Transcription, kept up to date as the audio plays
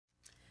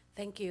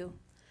Thank you.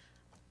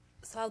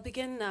 So I'll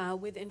begin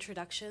with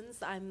introductions.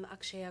 I'm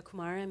Akshaya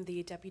Kumar. I'm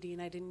the Deputy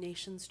United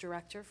Nations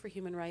Director for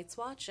Human Rights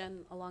Watch,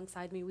 and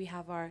alongside me we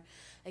have our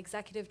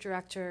Executive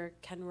Director,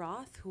 Ken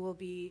Roth, who will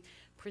be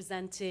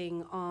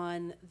presenting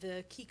on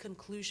the key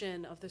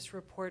conclusion of this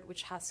report,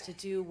 which has to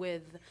do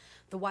with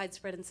the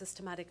widespread and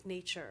systematic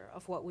nature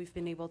of what we've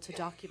been able to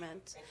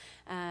document.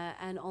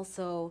 And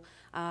also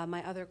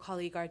my other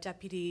colleague, our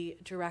Deputy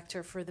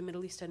Director for the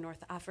Middle East and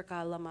North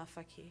Africa, Lama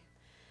Fakih.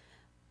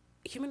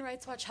 Human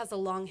Rights Watch has a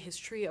long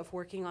history of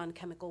working on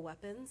chemical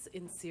weapons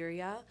in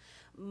Syria.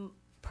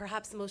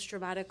 Perhaps most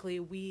dramatically,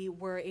 we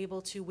were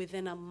able to,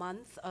 within a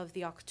month of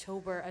the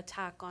October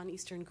attack on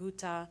Eastern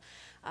Ghouta,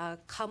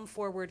 come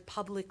forward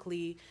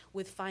publicly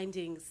with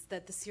findings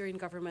that the Syrian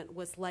government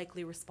was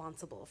likely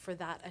responsible for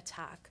that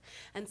attack.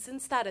 And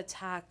since that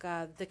attack,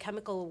 the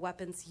chemical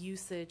weapons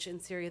usage in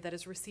Syria that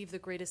has received the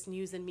greatest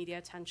news and media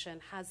attention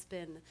has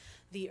been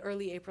the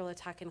early April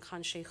attack in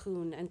Khan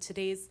Sheikhoun. And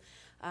today's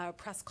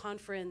press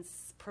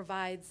conference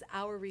provides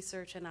our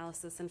research,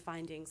 analysis, and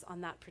findings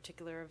on that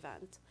particular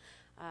event,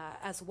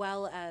 as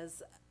well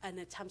as an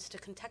attempt to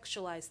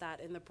contextualize that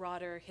in the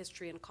broader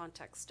history and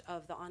context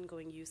of the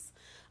ongoing use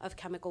of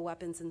chemical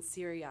weapons in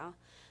Syria.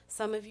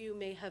 Some of you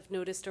may have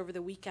noticed over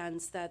the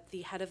weekends that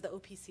the head of the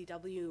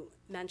OPCW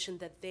mentioned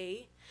that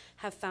they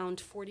have found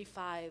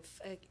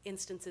 45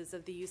 instances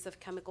of the use of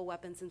chemical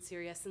weapons in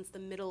Syria since the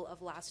middle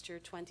of last year,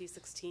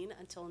 2016,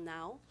 until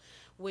now,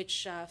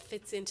 which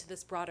fits into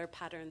this broader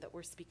pattern that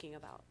we're speaking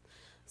about.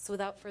 So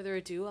without further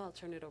ado, I'll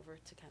turn it over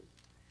to Ken.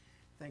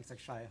 Thanks,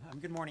 Akshaya.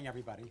 Good morning,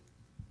 everybody.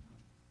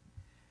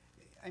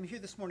 I'm here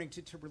this morning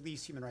to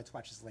release Human Rights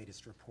Watch's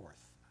latest report,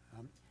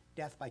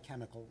 Death by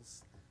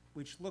Chemicals,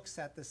 which looks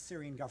at the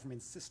Syrian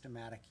government's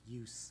systematic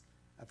use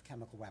of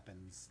chemical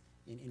weapons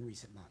in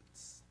recent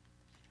months.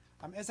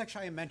 As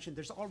Akshaya mentioned,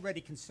 there's already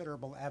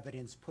considerable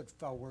evidence put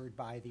forward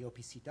by the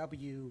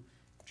OPCW,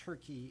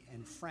 Turkey,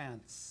 and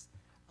France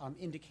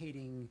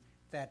indicating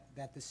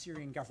that the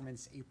Syrian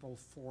government's April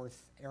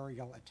 4th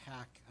aerial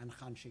attack on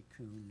Khan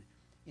Sheikhoun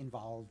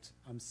involved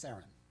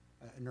sarin,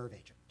 a nerve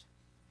agent.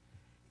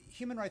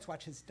 Human Rights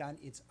Watch has done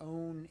its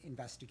own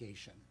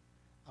investigation,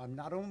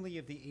 not only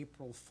of the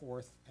April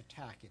 4th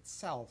attack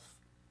itself,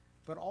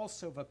 but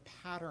also of a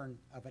pattern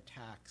of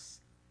attacks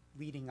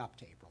leading up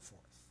to April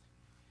 4th.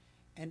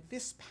 And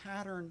this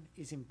pattern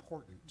is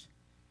important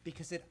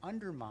because it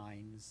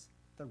undermines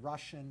the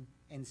Russian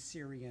and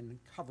Syrian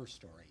cover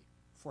story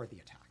for the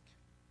attack.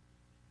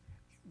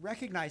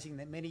 Recognizing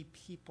that many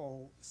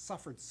people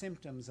suffered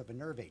symptoms of a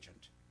nerve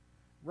agent,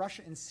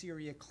 Russia and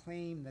Syria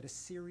claim that a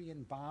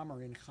Syrian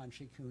bomber in Khan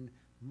Sheikhoun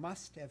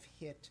must have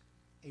hit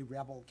a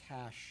rebel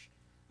cache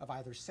of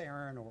either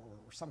sarin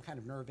or some kind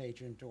of nerve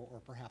agent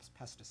or perhaps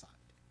pesticide.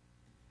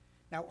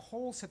 Now,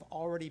 holes have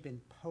already been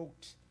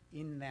poked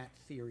in that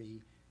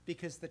theory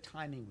because the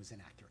timing was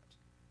inaccurate.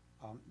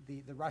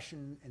 The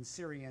Russian and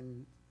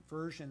Syrian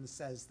version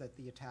says that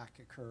the attack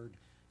occurred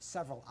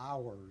several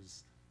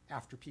hours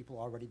after people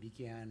already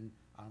began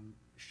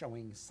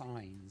showing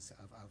signs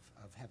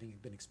of having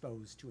been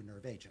exposed to a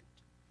nerve agent.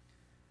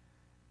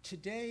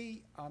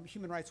 Today,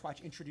 Human Rights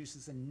Watch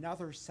introduces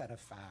another set of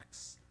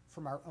facts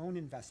from our own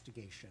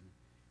investigation,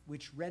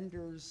 which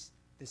renders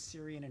the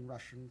Syrian and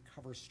Russian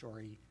cover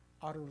story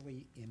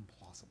utterly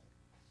implausible.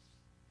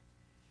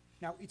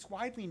 Now, it's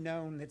widely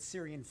known that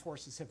Syrian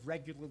forces have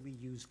regularly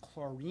used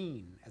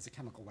chlorine as a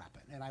chemical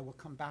weapon, and I will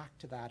come back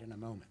to that in a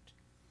moment.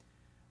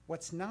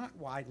 What's not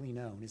widely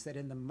known is that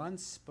in the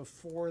months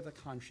before the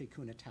Khan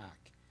Sheikhoun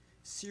attack,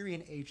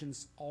 Syrian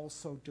agents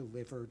also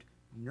delivered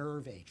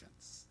nerve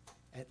agents,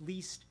 at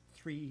least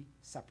 3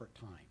 separate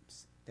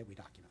times that we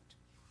document.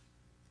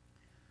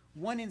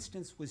 One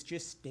instance was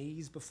just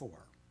days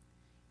before,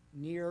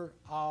 near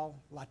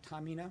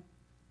Al-Latamina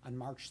on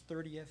March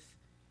 30th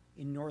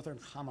in northern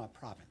Hama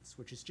province,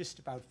 which is just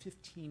about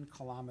 15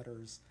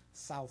 kilometers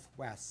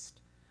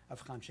southwest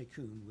of Khan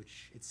Sheikhoun,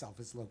 which itself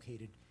is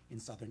located in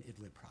southern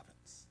Idlib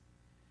province.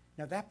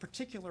 Now, that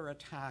particular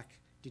attack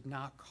did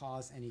not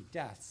cause any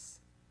deaths,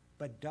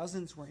 but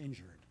dozens were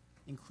injured,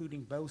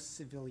 including both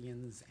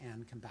civilians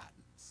and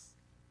combatants.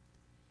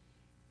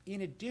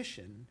 In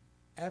addition,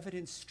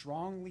 evidence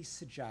strongly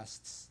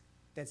suggests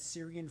that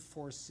Syrian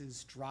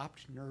forces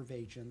dropped nerve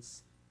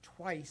agents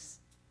twice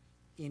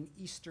in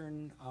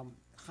eastern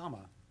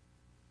Hama,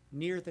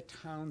 near the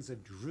towns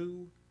of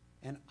Dru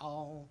and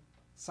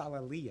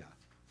Al-Salaliya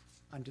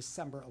on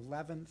December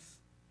 11th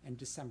and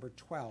December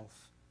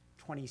 12th,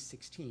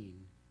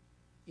 2016,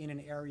 in an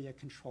area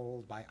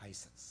controlled by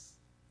ISIS.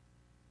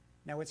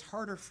 Now, it's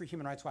harder for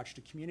Human Rights Watch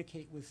to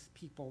communicate with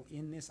people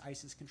in this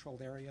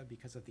ISIS-controlled area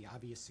because of the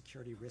obvious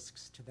security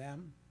risks to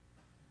them,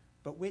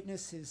 but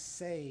witnesses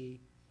say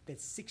that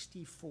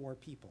 64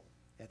 people,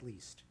 at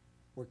least,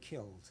 were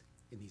killed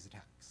in these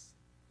attacks.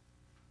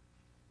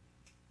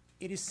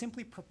 It is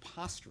simply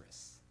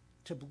preposterous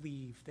to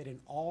believe that in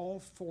all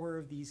 4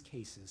 of these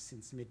cases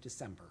since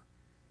mid-December,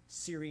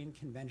 Syrian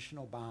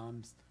conventional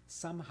bombs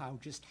somehow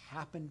just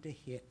happened to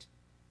hit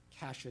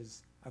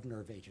caches of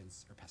nerve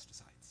agents or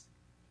pesticides.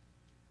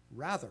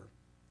 Rather,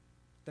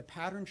 the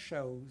pattern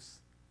shows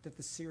that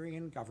the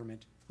Syrian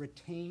government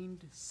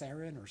retained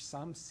sarin or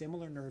some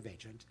similar nerve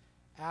agent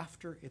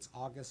after its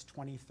August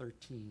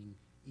 2013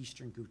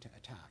 Eastern Ghouta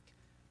attack,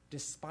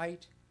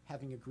 despite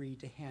having agreed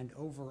to hand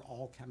over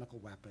all chemical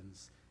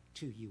weapons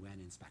to UN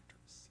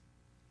inspectors.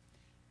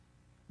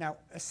 Now,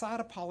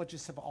 Assad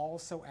apologists have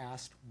also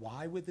asked,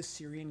 why would the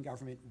Syrian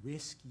government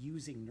risk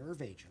using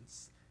nerve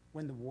agents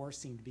when the war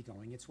seemed to be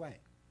going its way?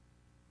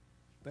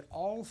 But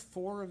all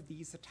 4 of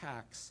these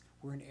attacks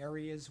were in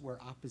areas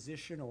where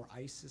opposition or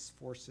ISIS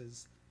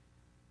forces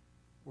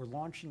were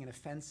launching an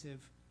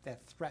offensive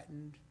that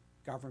threatened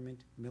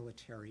government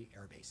military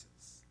air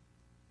bases.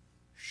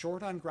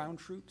 Short on ground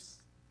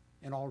troops,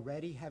 and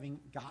already having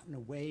gotten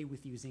away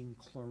with using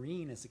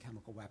chlorine as a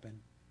chemical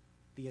weapon,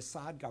 the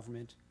Assad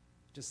government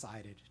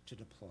decided to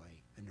deploy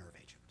a nerve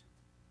agent.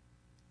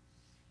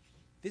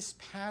 This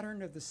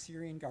pattern of the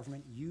Syrian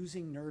government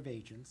using nerve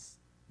agents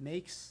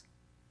makes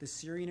the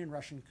Syrian and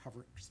Russian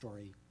cover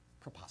story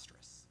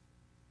preposterous.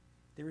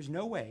 There is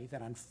no way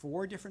that on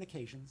 4 different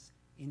occasions,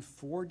 in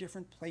 4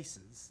 different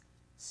places,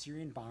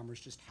 Syrian bombers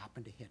just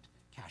happened to hit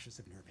caches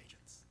of nerve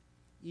agents,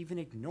 even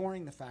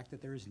ignoring the fact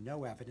that there is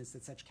no evidence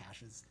that such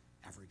caches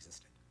ever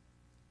existed.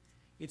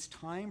 It's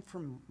time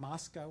for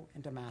Moscow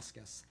and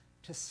Damascus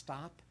to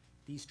stop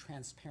these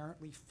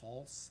transparently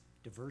false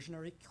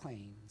diversionary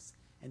claims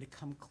and to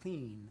come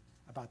clean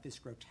about this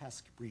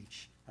grotesque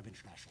breach of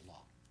international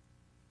law.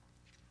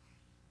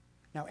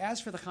 Now,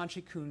 as for the Khan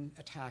Sheikhoun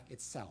attack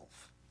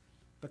itself,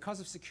 because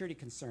of security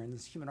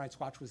concerns, Human Rights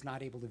Watch was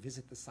not able to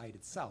visit the site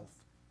itself,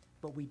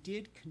 but we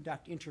did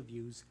conduct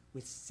interviews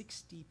with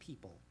 60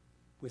 people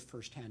with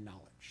firsthand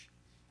knowledge.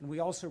 And we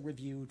also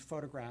reviewed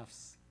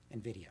photographs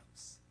and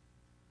videos.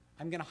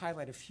 I'm going to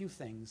highlight a few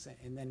things,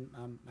 and then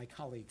my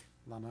colleague,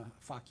 Lama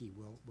Fakih,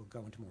 will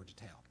go into more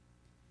detail.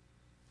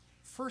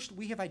 First,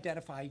 we have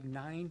identified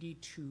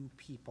 92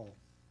 people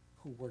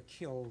who were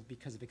killed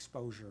because of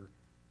exposure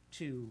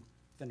to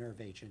the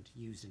nerve agent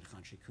used in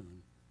Khan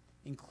Sheikhoun,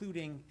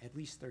 including at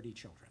least 30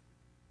 children.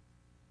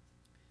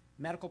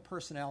 Medical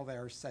personnel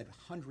there said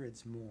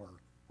hundreds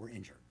more were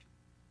injured.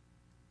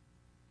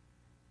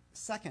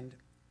 Second,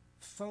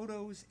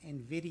 photos and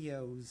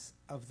videos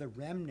of the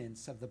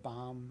remnants of the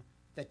bomb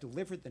that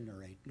delivered the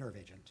nerve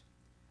agent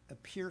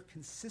appear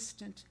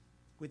consistent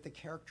with the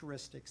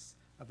characteristics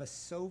of a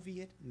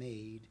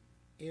Soviet-made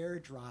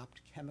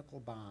air-dropped chemical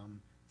bomb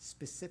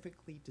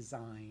specifically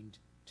designed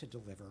to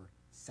deliver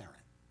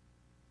sarin.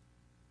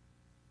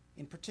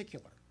 In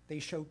particular, they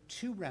show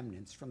 2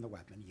 remnants from the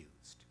weapon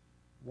used.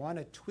 One,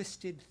 a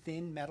twisted,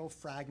 thin metal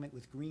fragment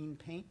with green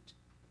paint,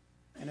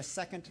 and a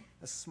second,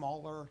 a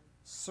smaller,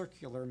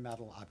 circular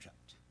metal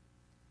object.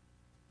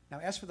 Now,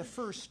 as for the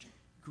first,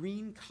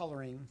 green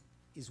coloring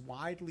is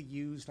widely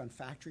used on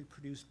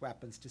factory-produced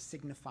weapons to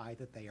signify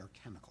that they are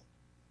chemical.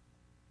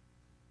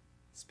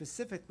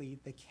 Specifically,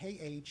 the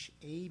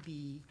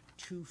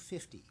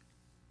KH-AB-250,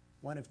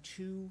 one of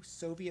 2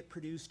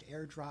 Soviet-produced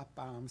airdrop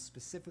bombs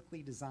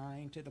specifically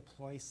designed to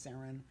deploy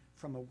sarin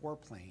from a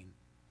warplane,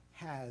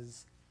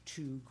 has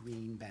 2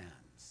 green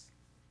bands.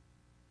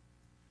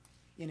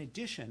 In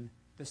addition,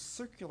 the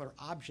circular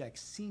object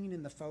seen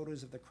in the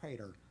photos of the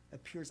crater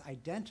appears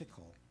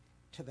identical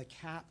to the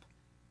cap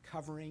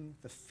covering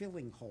the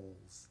filling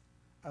holes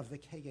of the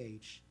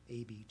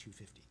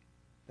KH-AB-250,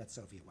 that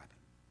Soviet weapon.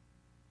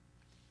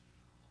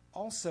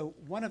 Also,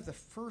 one of the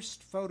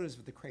first photos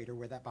of the crater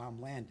where that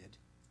bomb landed,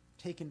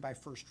 taken by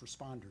first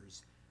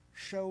responders,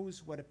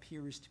 shows what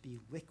appears to be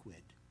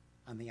liquid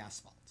on the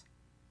asphalt.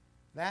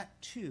 That,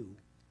 too,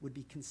 would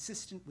be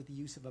consistent with the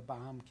use of a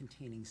bomb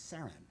containing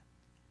sarin,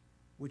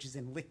 which is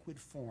in liquid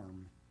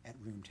form at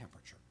room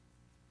temperature.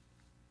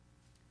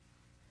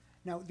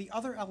 Now, the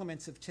other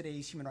elements of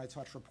today's Human Rights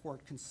Watch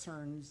report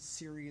concern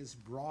Syria's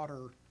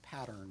broader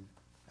pattern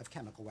of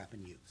chemical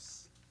weapon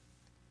use.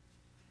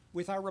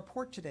 With our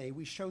report today,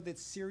 we show that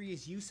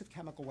Syria's use of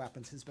chemical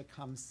weapons has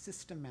become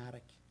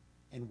systematic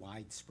and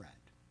widespread.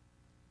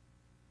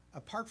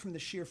 Apart from the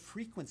sheer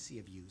frequency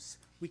of use,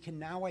 we can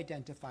now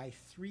identify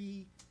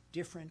 3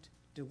 different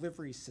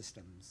delivery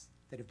systems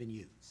that have been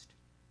used.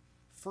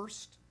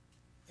 First,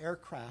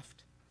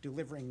 aircraft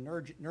delivering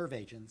nerve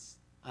agents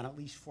on at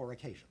least 4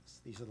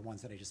 occasions. These are the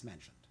ones that I just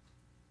mentioned.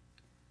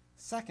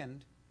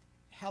 Second,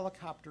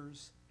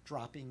 helicopters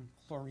dropping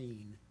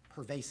chlorine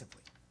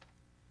pervasively.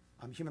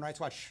 Human Rights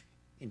Watch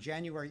in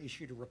January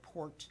issued a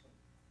report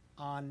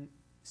on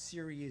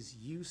Syria's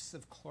use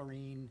of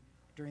chlorine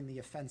during the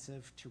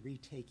offensive to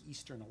retake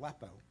eastern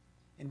Aleppo,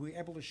 and we were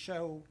able to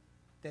show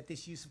that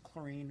this use of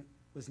chlorine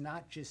was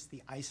not just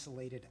the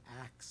isolated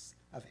acts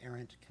of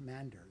errant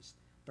commanders,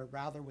 but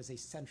rather was a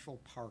central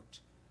part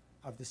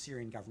of the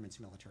Syrian government's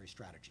military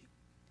strategy.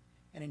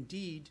 And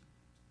indeed,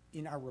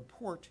 in our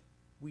report,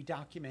 we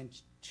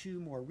document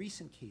 2 more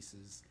recent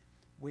cases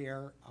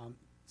where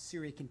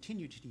Syria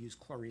continued to use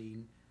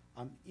chlorine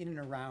in and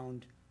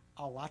around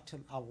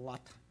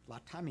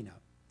Al-Latamina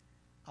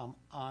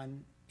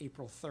on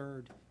April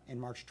 3rd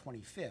and March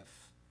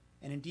 25th.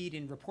 And indeed,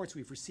 in reports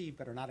we've received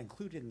but are not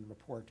included in the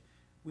report,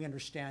 we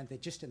understand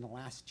that just in the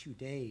last 2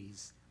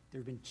 days, there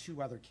have been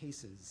 2 other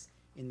cases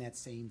in that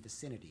same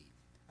vicinity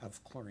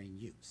of chlorine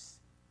use.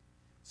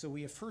 So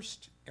we have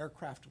first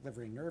aircraft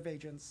delivering nerve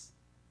agents,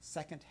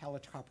 second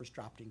helicopters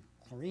dropping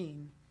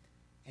chlorine,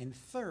 and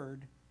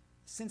third,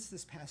 since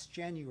this past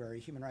January,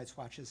 Human Rights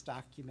Watch has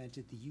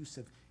documented the use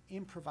of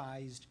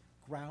improvised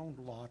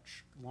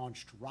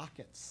ground-launched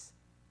rockets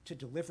to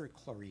deliver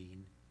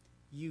chlorine,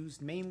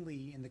 used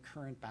mainly in the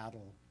current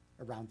battle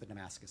around the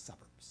Damascus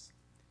suburbs.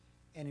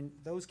 And in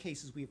those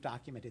cases, we've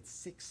documented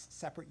 6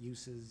 separate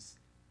uses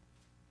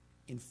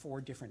in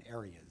 4 different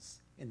areas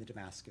in the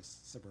Damascus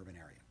suburban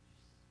area.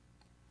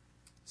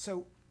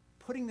 So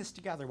putting this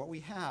together, what we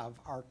have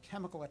are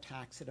chemical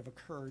attacks that have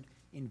occurred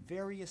in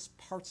various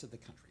parts of the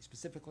country,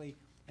 specifically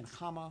in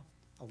Hama,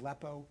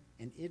 Aleppo,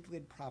 and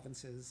Idlib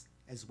provinces,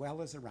 as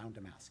well as around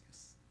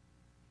Damascus.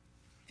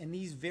 And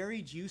these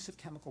varied use of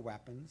chemical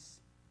weapons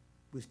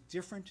with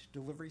different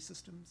delivery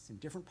systems in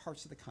different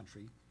parts of the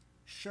country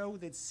show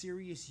that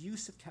Syria's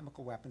use of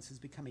chemical weapons has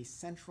become a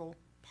central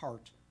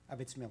part of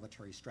its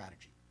military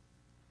strategy.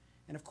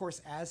 And of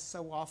course, as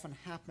so often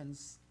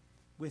happens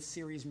with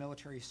Syria's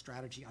military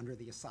strategy under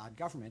the Assad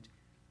government,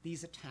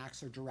 these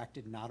attacks are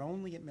directed not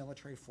only at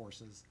military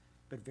forces,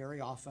 but very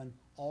often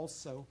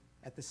also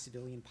at the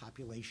civilian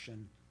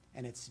population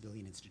and at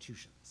civilian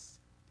institutions.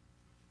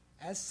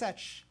 As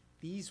such,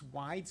 these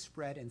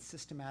widespread and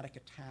systematic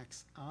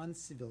attacks on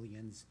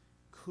civilians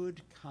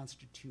could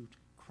constitute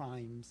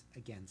crimes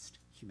against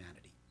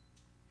humanity.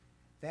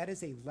 That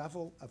is a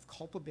level of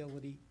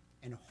culpability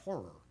and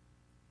horror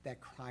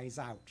that cries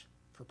out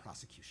for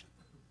prosecution.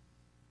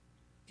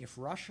 If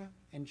Russia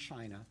and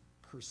China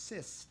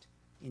persist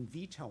in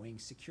vetoing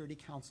Security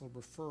Council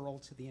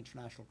referral to the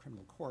International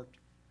Criminal Court,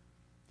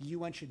 the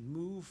UN should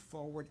move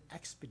forward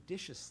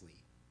expeditiously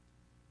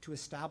to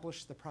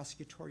establish the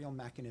prosecutorial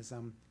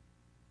mechanism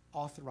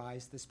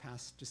authorized this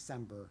past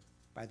December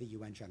by the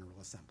UN General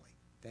Assembly.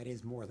 That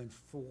is more than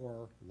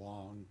 4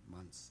 long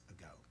months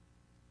ago.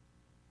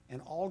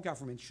 And all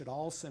governments should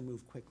also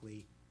move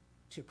quickly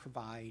to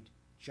provide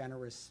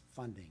generous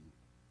funding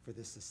for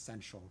this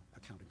essential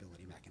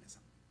accountability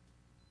mechanism.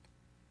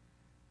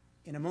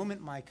 In a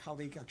moment, my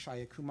colleague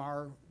Akshaya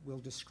Kumar will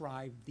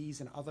describe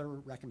these and other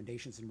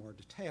recommendations in more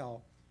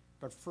detail,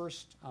 but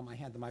first I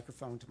hand the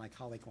microphone to my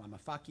colleague Lama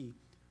Fakih,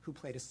 who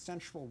played a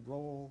central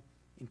role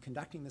in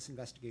conducting this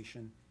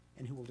investigation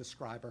and who will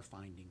describe our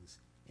findings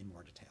in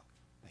more detail.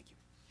 Thank you.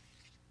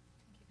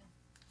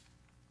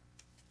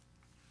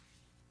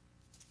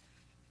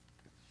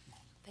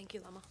 Thank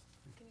you, Lama.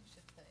 Can you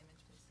shift the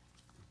image, please?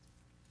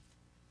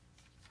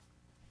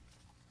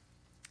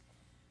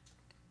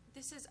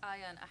 This is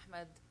Aya and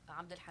Ahmed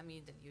Abdel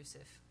Hamid and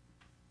Yusuf.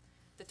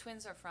 The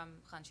twins are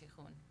from Khan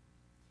Sheikhoun.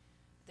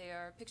 They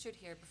are pictured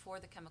here before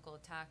the chemical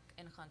attack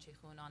in Khan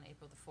Sheikhoun on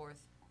April the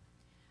 4th.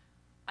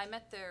 I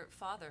met their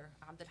father,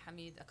 Abdel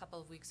Hamid, a couple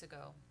of weeks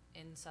ago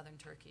in southern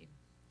Turkey,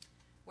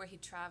 where he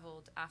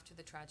traveled after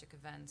the tragic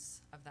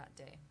events of that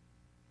day.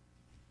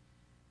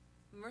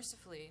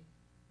 Mercifully,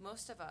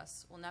 most of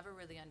us will never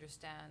really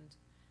understand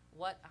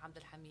what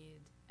Abdel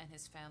Hamid and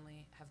his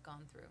family have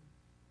gone through.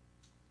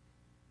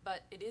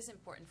 But it is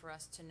important for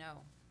us to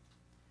know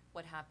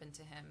what happened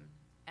to him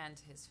and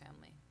to his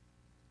family.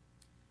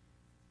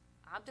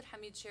 Abdel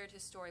Hamid shared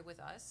his story with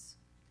us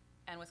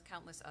and with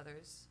countless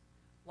others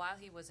while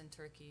he was in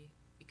Turkey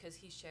because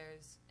he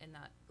shares in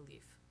that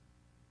belief.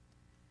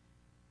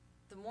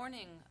 The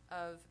morning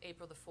of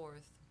April the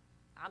 4th,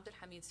 Abdel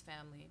Hamid's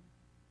family,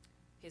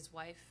 his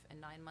wife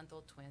and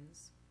 9-month-old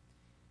twins,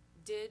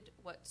 did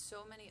what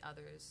so many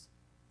others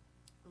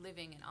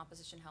living in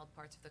opposition-held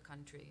parts of the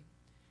country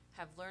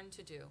have learned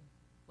to do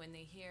when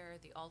they hear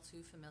the all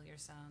too familiar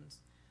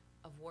sounds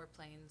of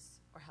warplanes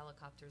or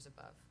helicopters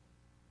above.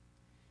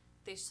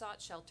 They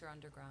sought shelter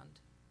underground.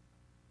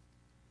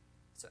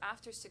 So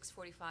after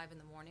 6:45 in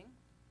the morning,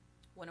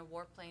 when a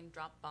warplane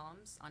dropped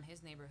bombs on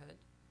his neighborhood,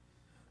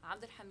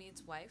 Abdel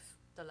Hamid's wife,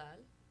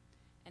 Dalal,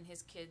 and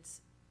his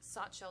kids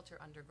sought shelter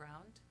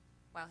underground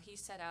while he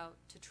set out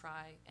to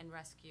try and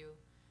rescue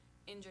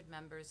injured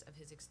members of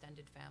his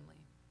extended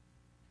family.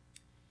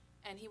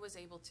 And he was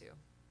able to,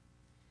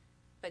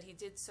 but he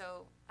did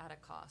so at a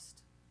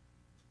cost.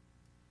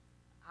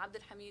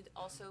 Abdel Hamid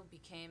also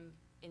became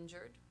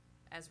injured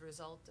as a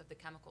result of the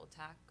chemical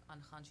attack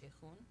on Khan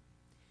Sheikhoun,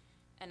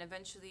 and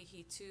eventually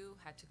he too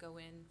had to go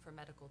in for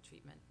medical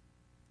treatment.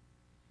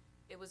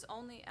 It was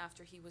only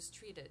after he was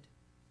treated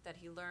that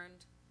he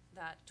learned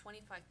that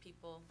 25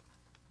 people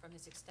from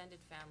his extended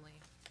family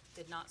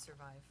did not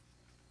survive,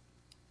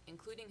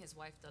 including his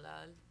wife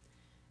Dalal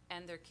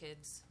and their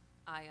kids,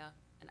 Aya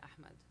and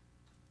Ahmed.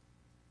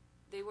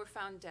 They were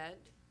found dead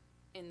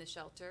in the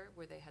shelter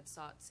where they had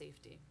sought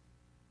safety.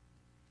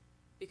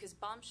 Because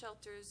bomb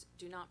shelters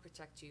do not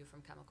protect you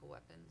from chemical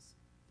weapons.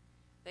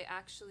 They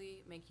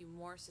actually make you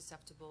more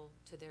susceptible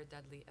to their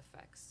deadly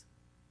effects.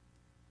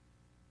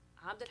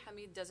 Abdel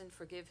Hamid doesn't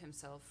forgive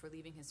himself for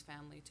leaving his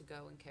family to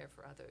go and care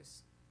for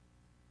others.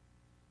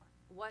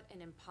 What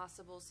an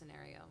impossible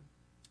scenario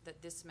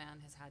that this man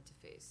has had to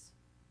face.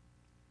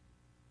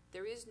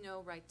 There is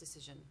no right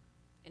decision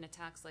in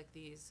attacks like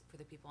these for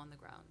the people on the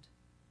ground.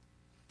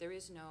 There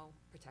is no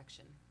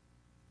protection.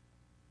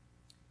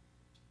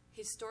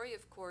 His story,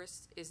 of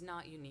course, is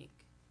not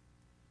unique.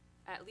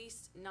 At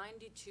least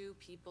 92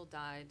 people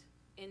died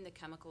in the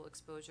chemical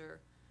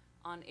exposure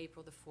on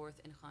April the 4th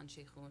in Khan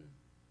Sheikhoun.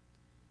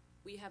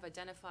 We have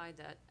identified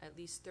that at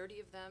least 30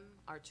 of them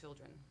are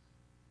children.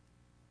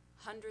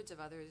 Hundreds of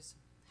others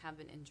have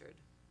been injured.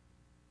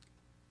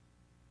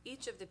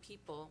 Each of the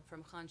people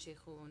from Khan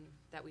Sheikhoun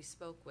that we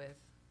spoke with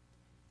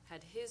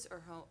had his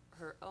or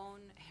her own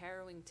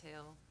harrowing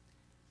tale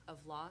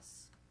of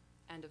loss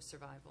and of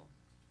survival.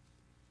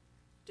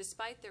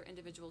 Despite their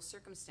individual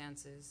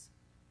circumstances,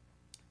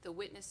 the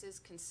witnesses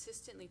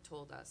consistently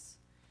told us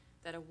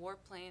that a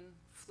warplane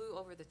flew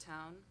over the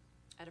town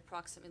at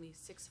approximately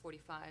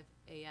 6:45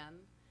 a.m.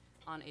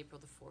 on April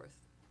the 4th.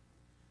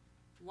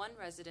 One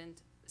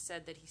resident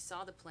said that he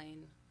saw the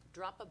plane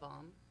drop a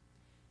bomb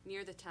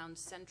near the town's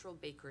central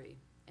bakery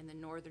in the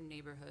northern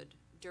neighborhood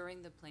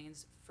during the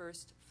plane's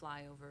first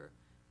flyover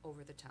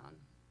over the town.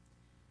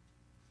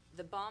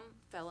 The bomb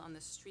fell on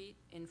the street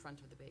in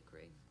front of the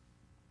bakery.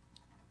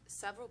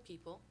 Several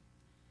people,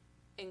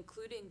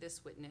 including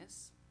this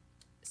witness,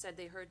 said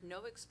they heard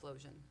no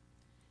explosion,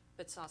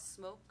 but saw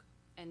smoke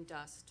and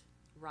dust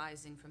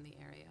rising from the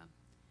area.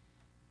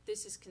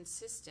 This is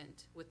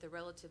consistent with the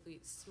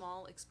relatively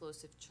small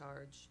explosive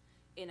charge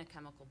in a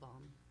chemical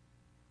bomb.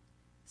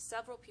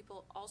 Several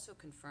people also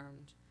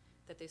confirmed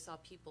that they saw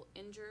people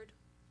injured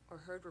or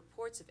heard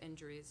reports of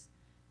injuries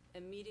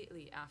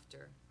immediately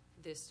after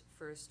this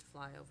first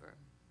flyover.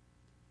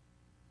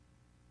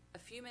 A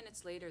few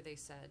minutes later, they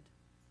said,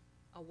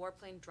 a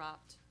warplane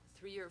dropped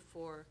 3 or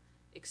 4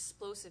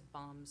 explosive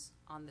bombs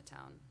on the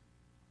town.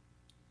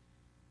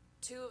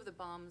 2 of the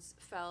bombs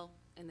fell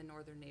in the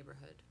northern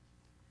neighborhood,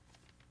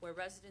 where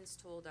residents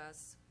told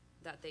us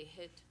that they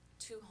hit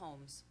 2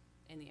 homes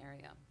in the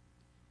area.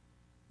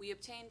 We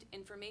obtained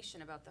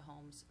information about the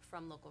homes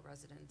from local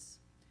residents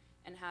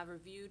and have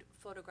reviewed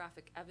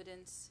photographic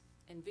evidence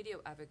and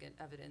video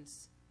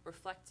evidence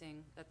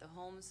reflecting that the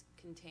homes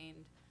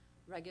contained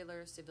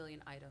regular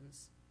civilian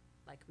items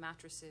like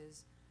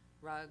mattresses,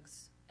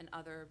 rugs, and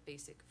other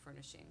basic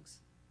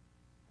furnishings.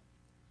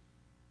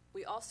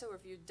 We also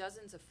reviewed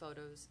dozens of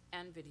photos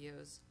and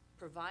videos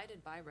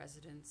provided by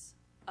residents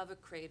of a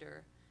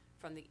crater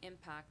from the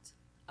impact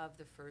of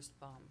the first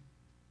bomb.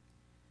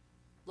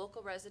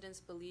 Local residents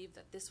believe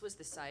that this was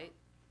the site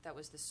that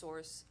was the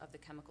source of the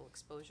chemical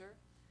exposure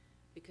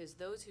because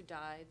those who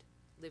died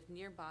lived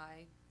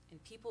nearby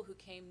and people who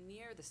came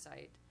near the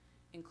site,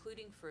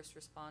 including first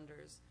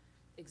responders,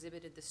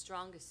 exhibited the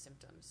strongest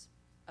symptoms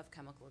of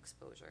chemical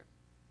exposure.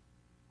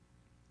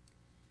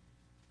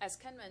 As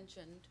Ken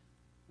mentioned,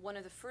 one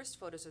of the first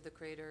photos of the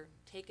crater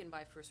taken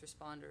by first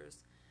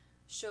responders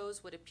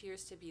shows what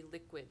appears to be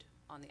liquid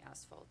on the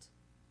asphalt.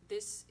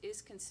 This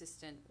is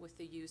consistent with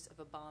the use of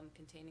a bomb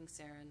containing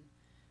sarin,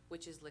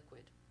 which is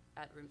liquid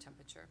at room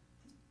temperature.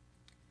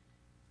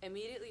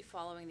 Immediately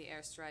following the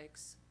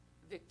airstrikes,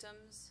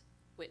 victims,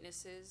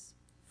 witnesses,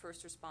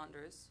 first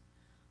responders,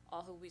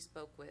 all who we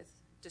spoke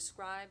with,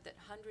 described that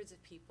hundreds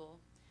of people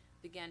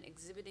began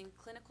exhibiting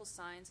clinical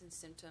signs and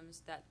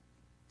symptoms that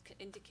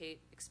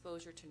indicate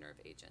exposure to nerve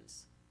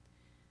agents.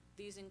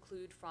 These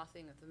include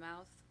frothing of the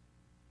mouth,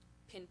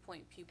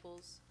 pinpoint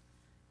pupils,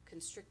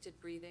 constricted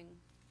breathing,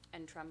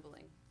 and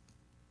trembling.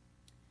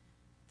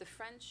 The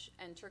French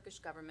and Turkish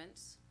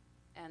governments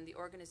and the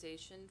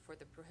Organization for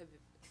the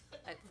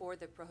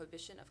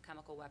Prohibition of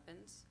Chemical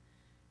Weapons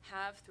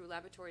have, through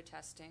laboratory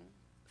testing,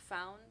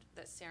 found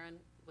that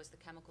sarin was the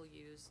chemical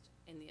used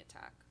in the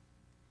attack.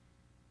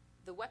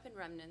 The weapon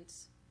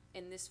remnants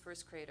in this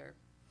first crater,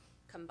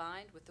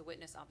 combined with the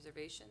witness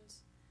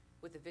observations,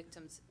 with the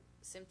victim's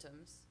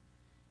symptoms,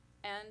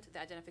 and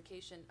the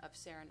identification of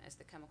sarin as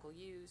the chemical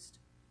used,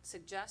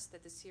 suggest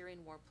that the Syrian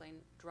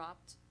warplane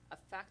dropped a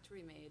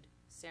factory-made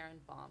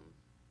sarin bomb.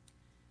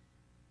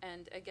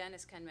 And again,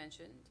 as Ken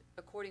mentioned,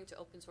 according to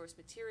open source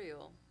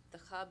material, the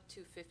Khab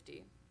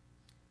 250,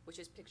 which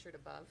is pictured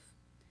above,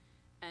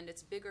 and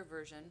its bigger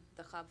version,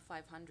 the Khab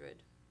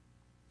 500,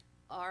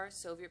 are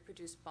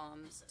Soviet-produced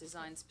bombs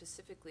designed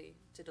specifically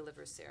to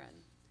deliver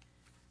sarin.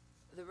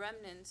 The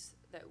remnants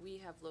that we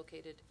have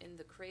located in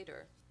the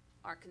crater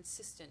are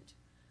consistent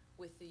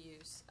with the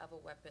use of a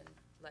weapon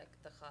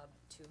like the Khab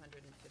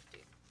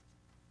 250.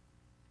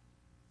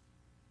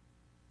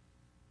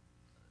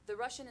 The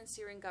Russian and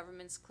Syrian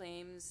government's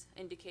claims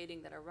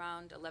indicating that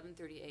around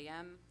 11:30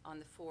 a.m. on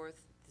the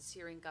 4th, the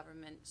Syrian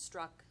government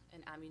struck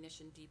an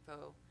ammunition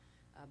depot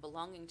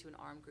belonging to an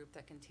armed group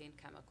that contained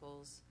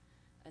chemicals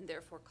and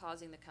therefore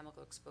causing the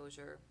chemical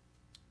exposure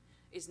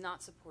is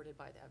not supported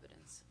by the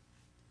evidence.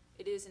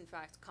 It is, in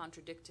fact,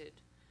 contradicted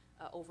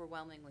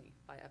overwhelmingly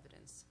by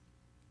evidence,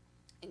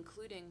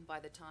 including by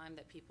the time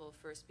that people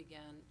first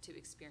began to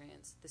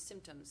experience the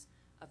symptoms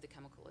of the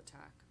chemical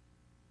attack.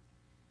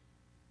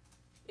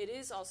 It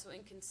is also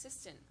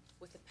inconsistent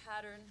with the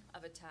pattern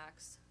of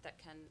attacks that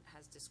Ken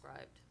has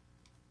described.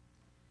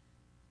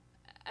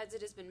 As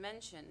it has been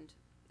mentioned,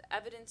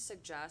 Evidence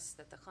suggests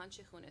that the Khan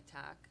Shaykhun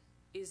attack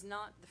is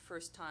not the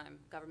first time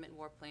government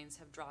warplanes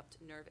have dropped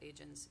nerve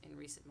agents in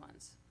recent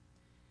months.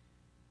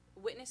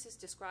 Witnesses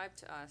described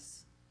to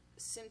us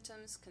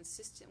symptoms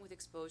consistent with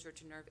exposure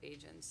to nerve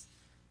agents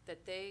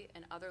that they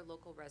and other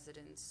local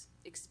residents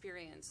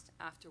experienced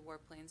after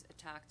warplanes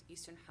attacked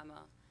eastern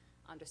Hama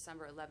on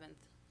December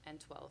 11th and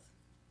 12th.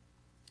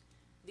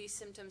 These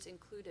symptoms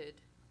included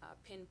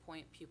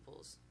pinpoint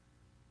pupils.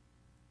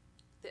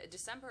 The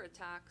December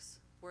attacks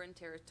were in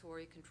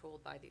territory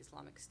controlled by the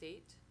Islamic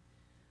State,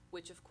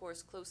 which of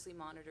course closely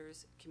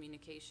monitors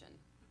communication,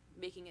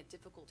 making it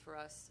difficult for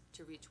us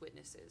to reach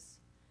witnesses.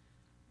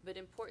 But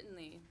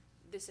importantly,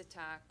 this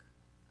attack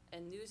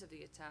and news of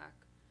the attack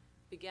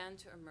began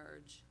to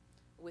emerge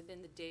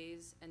within the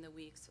days and the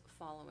weeks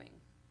following.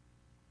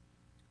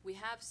 We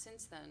have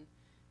since then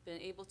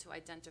been able to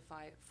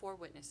identify 4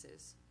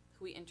 witnesses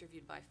who we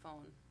interviewed by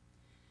phone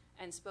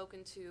and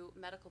spoken to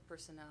medical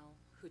personnel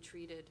who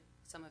treated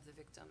some of the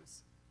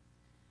victims.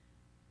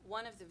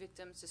 One of the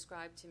victims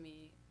described to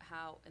me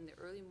how in the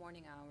early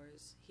morning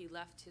hours he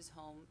left his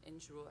home in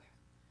Jruh,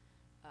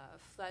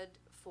 fled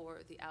for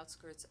the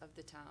outskirts of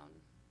the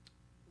town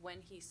when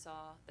he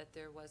saw that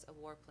there was a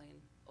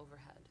warplane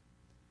overhead.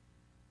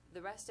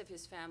 The rest of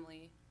his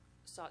family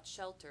sought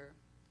shelter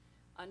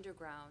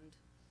underground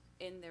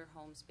in their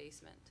home's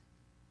basement.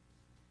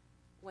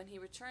 When he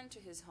returned to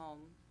his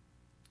home,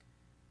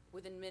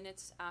 within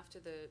minutes after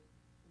the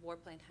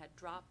warplane had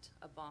dropped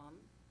a bomb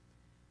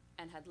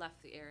and had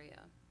left the area,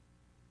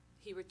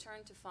 he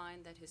returned to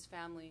find that his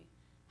family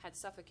had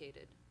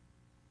suffocated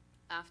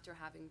after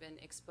having been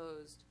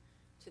exposed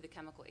to the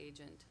chemical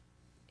agent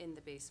in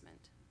the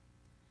basement.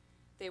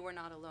 They were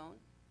not alone.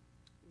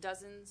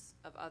 Dozens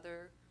of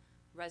other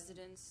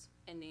residents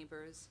and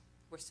neighbors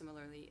were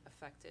similarly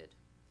affected.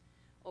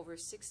 Over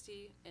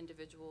 60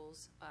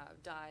 individuals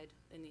died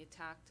in the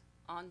attack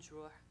on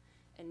Jruh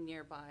and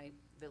nearby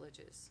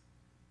villages.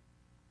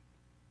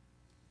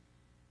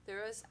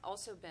 There has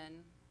also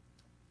been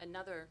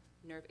another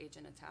nerve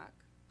agent attack,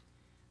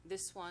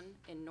 this one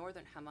in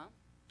northern Hama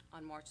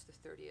on March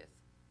the 30th.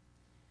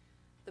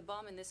 The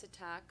bomb in this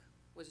attack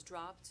was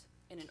dropped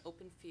in an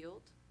open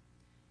field.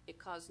 It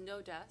caused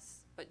no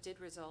deaths, but did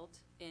result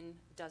in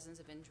dozens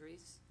of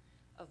injuries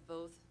of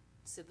both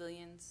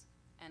civilians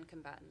and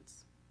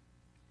combatants.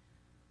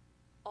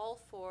 All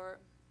 4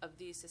 of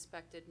these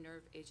suspected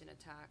nerve agent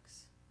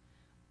attacks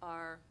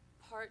are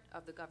part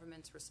of the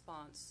government's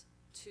response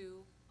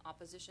to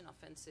opposition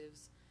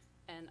offensives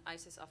and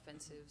ISIS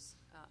offensives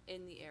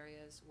in the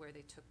areas where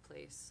they took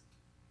place.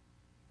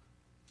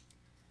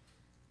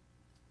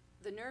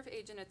 The nerve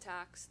agent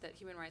attacks that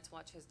Human Rights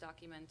Watch has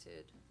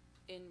documented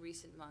in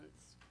recent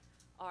months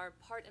are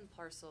part and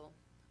parcel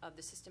of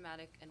the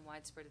systematic and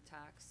widespread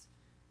attacks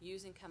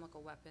using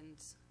chemical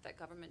weapons that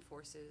government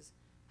forces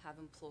have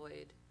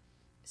employed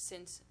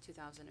since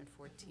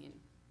 2014.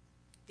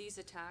 These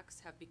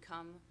attacks have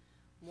become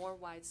more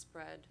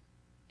widespread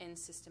and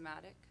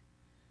systematic,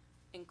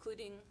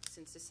 including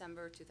since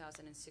December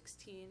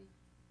 2016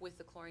 with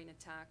the chlorine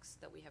attacks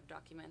that we have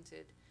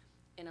documented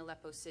in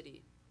Aleppo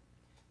City,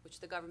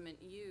 which the government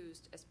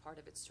used as part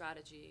of its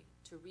strategy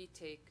to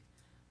retake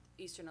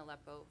eastern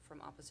Aleppo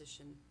from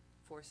opposition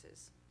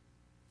forces.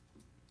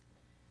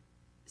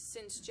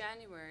 Since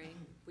January,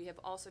 we have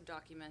also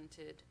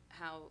documented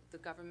how the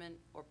government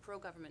or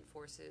pro-government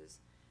forces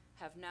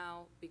have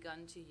now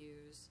begun to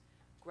use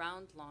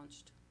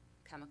ground-launched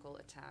chemical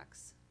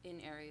attacks in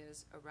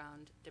areas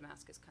around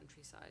Damascus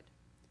countryside.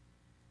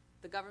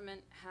 The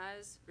government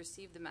has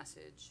received the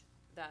message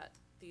that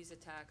these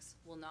attacks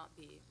will not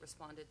be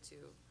responded to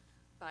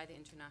by the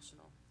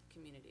international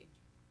community.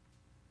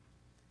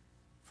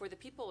 For the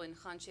people in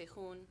Khan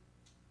Shaykhun,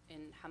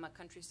 in Hama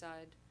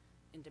countryside,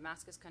 in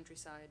Damascus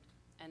countryside,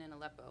 and in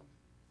Aleppo,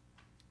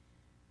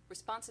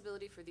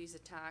 responsibility for these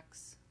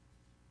attacks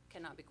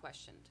cannot be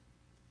questioned.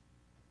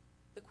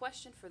 The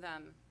question for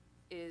them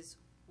is,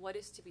 what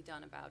is to be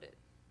done about it?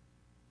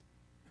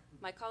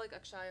 My colleague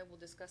Akshaya will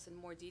discuss in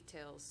more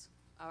details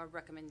our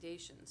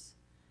recommendations,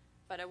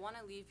 but I want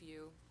to leave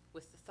you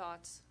with the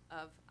thoughts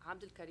of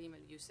Abdul Karim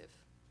al-Yusuf,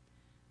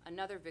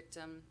 another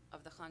victim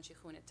of the Khan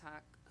Shaykhun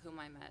attack whom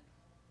I met.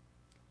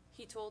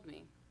 He told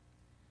me,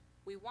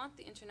 "We want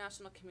the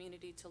international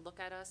community to look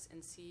at us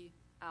and see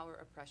our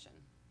oppression,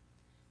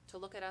 to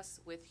look at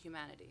us with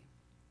humanity.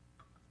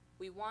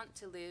 We want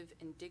to live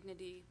in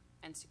dignity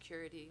and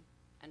security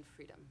and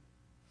freedom."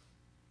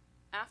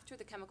 After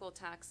the chemical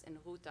attacks in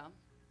Ghouta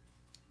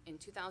in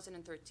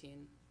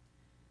 2013,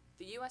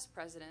 the US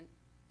president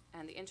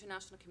and the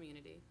international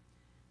community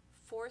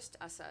forced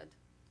Assad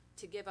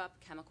to give up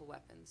chemical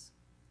weapons,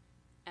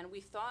 and we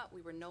thought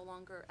we were no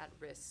longer at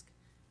risk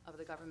of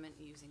the government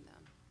using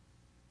them.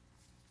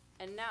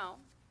 And now,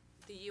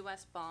 the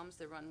US bombs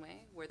the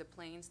runway where the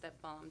planes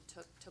that bombed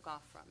took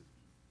off from.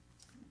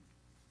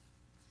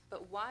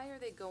 But why are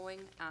they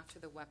going after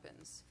the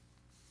weapons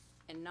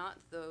and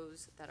not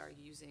those that are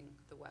using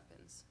the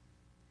weapons?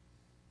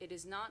 It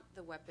is not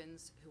the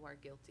weapons who are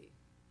guilty.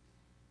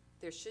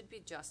 There should be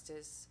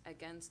justice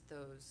against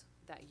those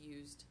that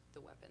used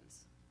the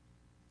weapons.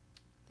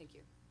 Thank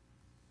you.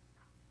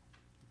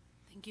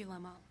 Thank you,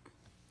 Lama.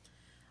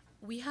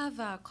 We have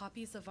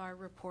copies of our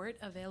report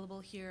available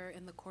here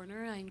in the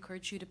corner. I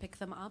encourage you to pick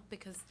them up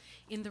because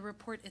in the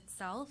report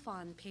itself,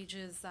 on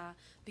pages,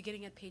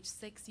 beginning at page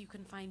 6, you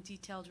can find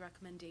detailed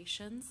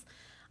recommendations.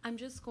 I'm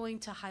just going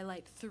to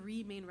highlight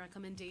 3 main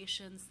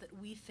recommendations that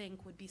we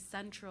think would be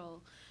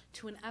central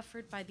to an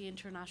effort by the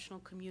international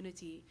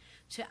community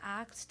to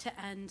act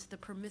to end the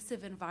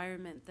permissive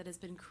environment that has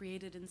been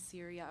created in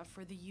Syria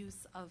for the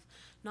use of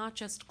not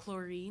just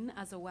chlorine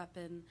as a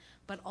weapon,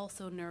 but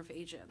also nerve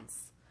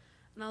agents.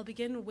 And I'll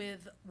begin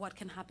with what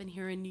can happen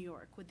here in New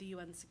York with the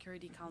UN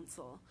Security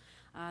Council.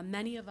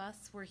 Many of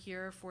us were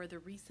here for the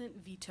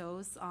recent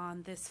vetoes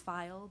on this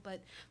file, but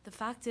the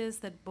fact is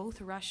that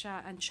both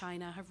Russia and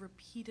China have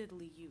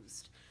repeatedly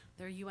used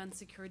their UN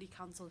Security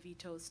Council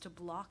vetoes to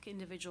block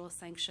individual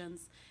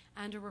sanctions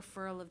and a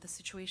referral of the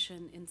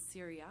situation in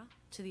Syria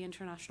to the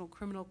International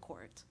Criminal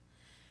Court.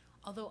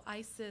 Although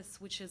ISIS,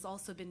 which has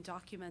also been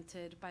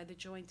documented by the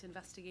Joint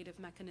Investigative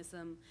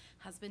Mechanism,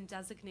 has been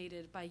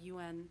designated by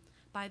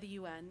the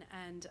UN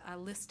and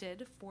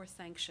listed for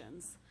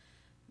sanctions,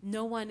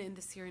 no one in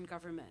the Syrian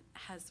government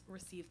has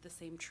received the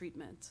same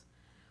treatment.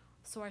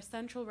 So our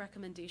central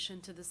recommendation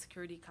to the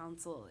Security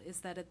Council is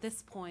that at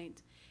this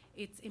point,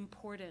 it's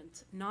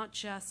important not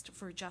just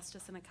for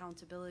justice and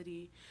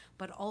accountability,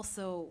 but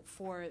also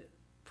for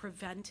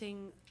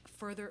preventing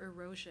further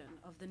erosion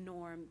of the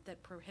norm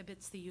that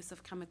prohibits the use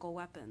of chemical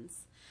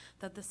weapons,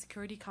 that the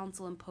Security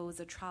Council impose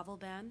a travel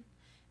ban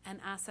and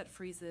asset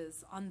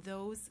freezes on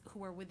those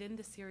who are within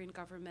the Syrian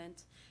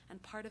government and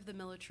part of the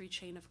military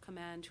chain of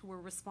command who were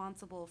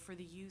responsible for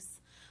the use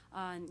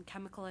on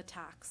chemical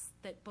attacks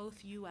that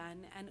both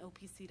UN and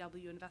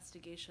OPCW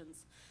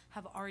investigations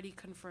have already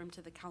confirmed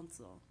to the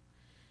Council.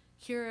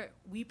 Here,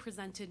 we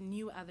presented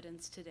new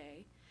evidence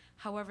today.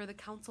 However, the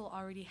Council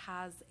already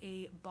has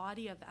a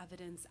body of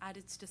evidence at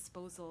its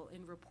disposal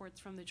in reports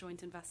from the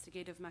Joint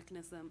Investigative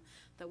Mechanism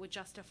that would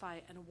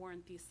justify and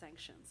warrant these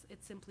sanctions.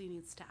 It simply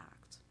needs to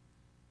act.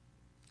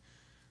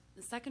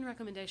 The second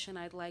recommendation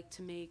I'd like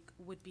to make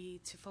would be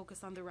to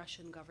focus on the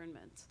Russian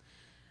government.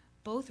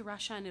 Both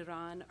Russia and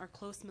Iran are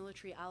close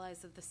military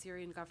allies of the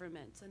Syrian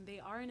government, and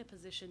they are in a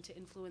position to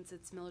influence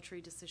its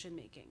military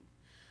decision-making.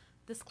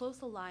 This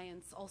close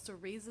alliance also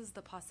raises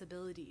the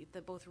possibility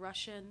that both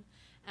Russian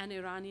and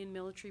Iranian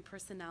military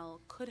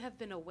personnel could have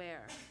been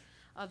aware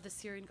of the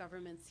Syrian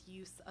government's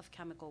use of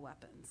chemical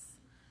weapons.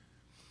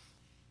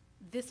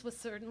 This was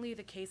certainly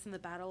the case in the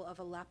Battle of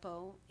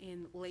Aleppo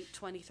in late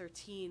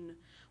 2013,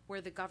 where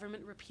the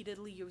government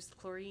repeatedly used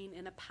chlorine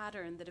in a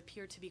pattern that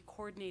appeared to be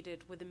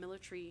coordinated with a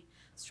military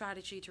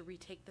strategy to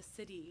retake the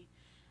city,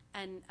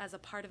 and as a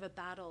part of a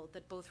battle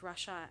that both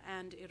Russia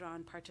and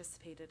Iran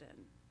participated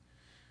in.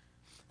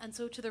 And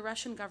so to the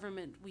Russian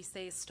government, we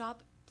say,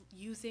 stop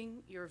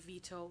using your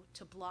veto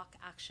to block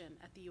action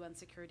at the UN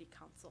Security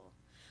Council.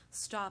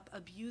 Stop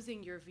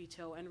abusing your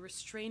veto and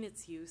restrain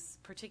its use,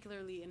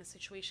 particularly in a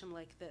situation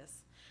like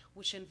this,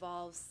 which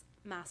involves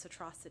mass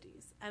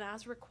atrocities, and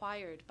as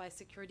required by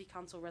Security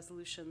Council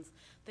resolutions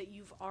that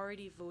you've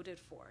already voted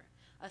for.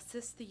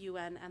 Assist the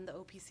UN and the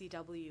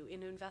OPCW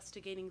in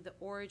investigating the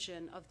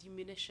origin of the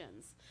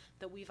munitions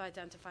that we've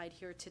identified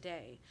here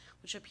today,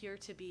 which appear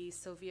to be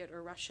Soviet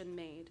or Russian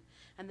made,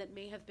 and that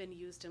may have been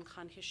used in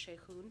Khan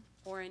Sheikhoun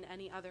or in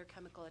any other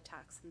chemical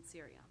attacks in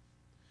Syria.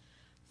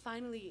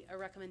 Finally, a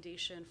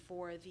recommendation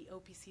for the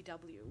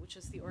OPCW, which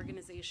is the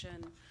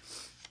organization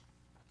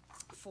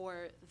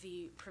for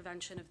the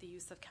prevention of the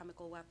use of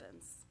chemical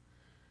weapons.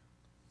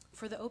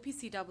 For the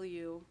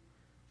OPCW,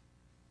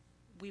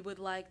 we would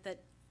like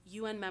that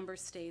UN member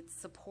states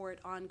support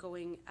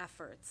ongoing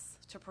efforts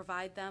to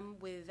provide them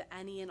with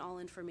any and all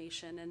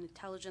information and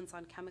intelligence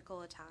on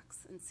chemical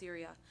attacks in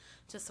Syria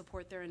to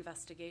support their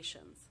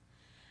investigations.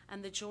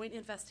 And the Joint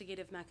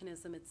Investigative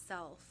Mechanism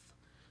itself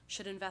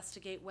should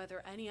investigate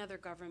whether any other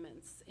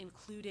governments,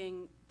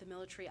 including the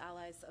military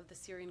allies of the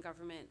Syrian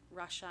government,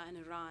 Russia and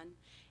Iran,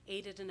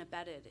 aided and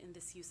abetted in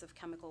this use of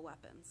chemical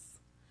weapons.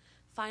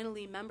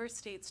 Finally, member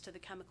states to the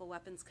Chemical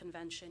Weapons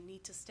Convention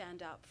need to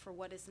stand up for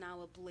what is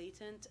now a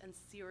blatant and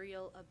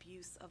serial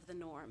abuse of the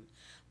norm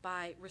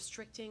by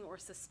restricting or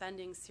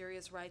suspending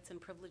Syria's rights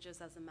and privileges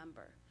as a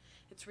member.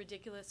 It's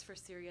ridiculous for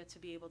Syria to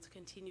be able to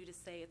continue to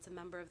say it's a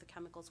member of the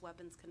Chemical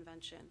Weapons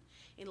Convention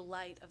in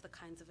light of the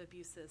kinds of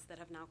abuses that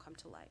have now come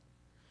to light.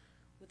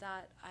 With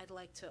that, I'd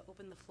like to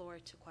open the floor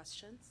to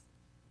questions.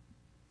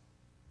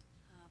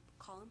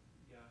 Colin?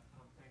 Yeah,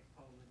 thanks,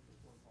 Colin for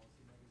Foreign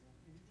Policy Magazine.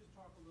 Can you just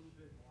talk a little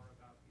bit more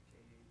about the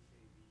KHAB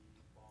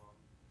bomb?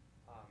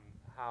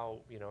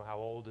 How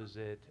old is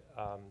it?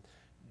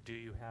 Do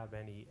you have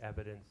any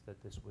evidence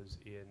that this was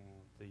in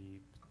the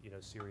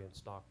Syrian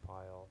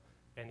stockpile?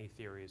 Any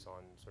theories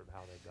on sort of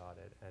how they got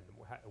it, and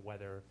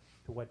whether,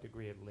 to what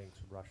degree it links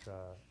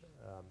Russia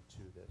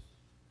to this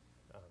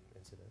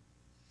incident?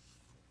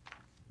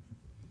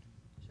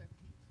 Sure.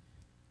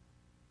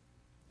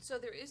 So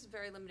there is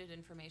very limited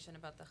information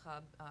about the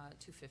Hub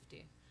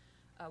 250.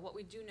 What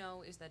we do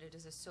know is that it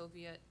is a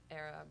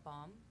Soviet-era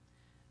bomb.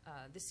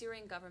 The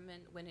Syrian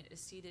government, when it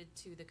acceded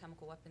to the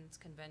Chemical Weapons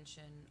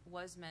Convention,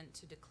 was meant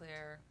to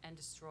declare and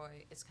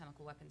destroy its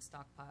chemical weapons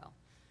stockpile.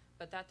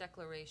 But that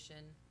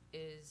declaration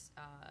is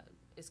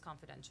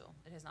confidential.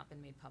 It has not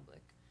been made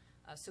public.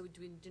 So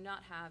we do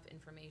not have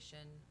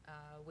information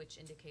which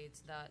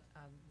indicates that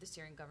the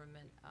Syrian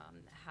government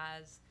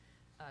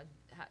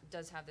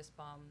does have this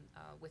bomb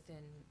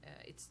within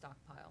its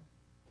stockpile.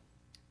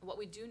 What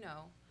we do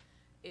know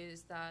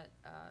is that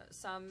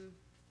some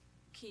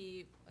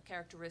key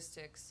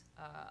characteristics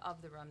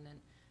of the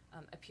remnant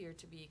appear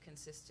to be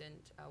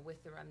consistent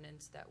with the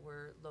remnants that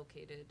were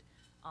located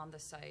on the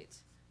site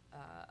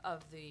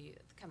of the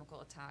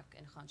chemical attack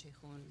in Khan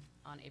Sheikhoun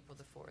on April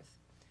the 4th.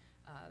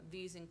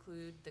 These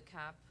include the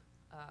cap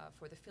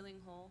for the filling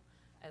hole,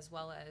 as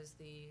well as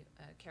the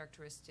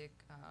characteristic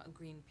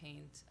green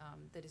paint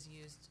that is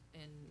used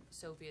in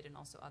Soviet and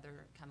also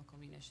other chemical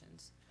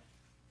munitions.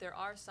 There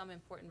are some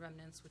important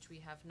remnants which we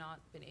have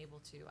not been able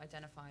to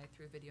identify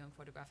through video and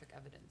photographic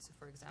evidence.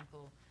 For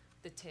example,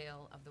 the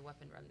tail of the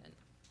weapon remnant,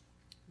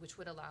 which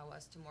would allow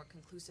us to more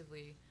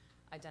conclusively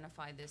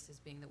identify this as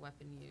being the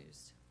weapon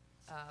used.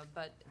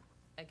 But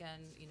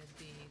again,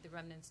 the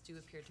remnants do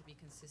appear to be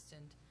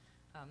consistent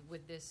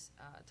with this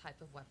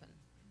type of weapon.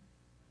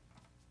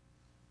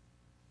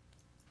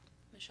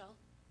 Michelle?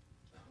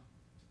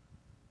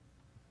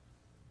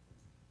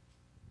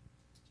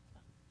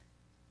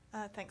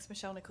 Thanks,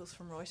 Michelle Nichols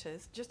from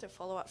Reuters. Just a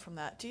follow-up from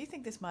that. Do you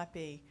think this might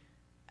be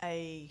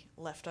a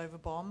leftover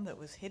bomb that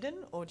was hidden,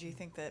 or do you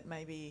think that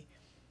maybe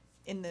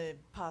in the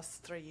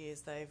past 3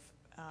 years they've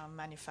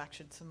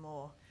manufactured some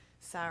more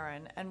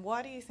sarin? And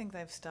why do you think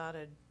they've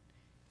started,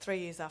 3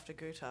 years after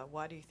Ghouta,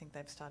 why do you think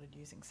they've started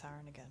using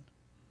sarin again?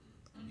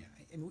 Yeah,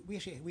 and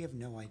we have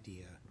no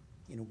idea,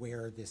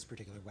 where this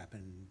particular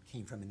weapon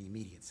came from in the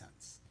immediate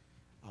sense.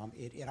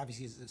 It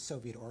obviously is of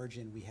Soviet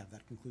origin. We have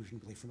that conclusion, I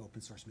believe, from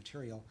open source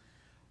material.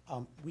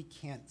 We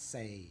can't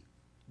say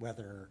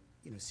whether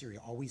Syria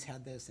always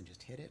had this and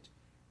just hid it,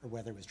 or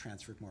whether it was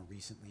transferred more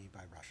recently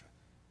by Russia.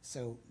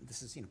 So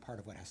this is part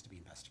of what has to be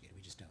investigated.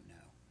 We just don't know.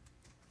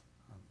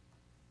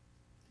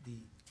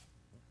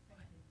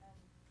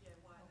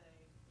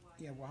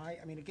 Why?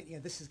 I mean,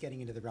 again, this is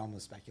getting into the realm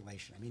of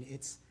speculation. I mean,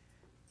 it's,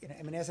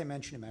 as I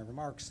mentioned in my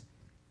remarks,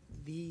 I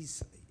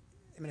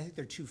think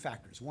there are two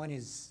factors. One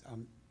is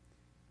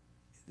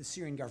the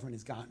Syrian government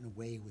has gotten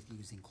away with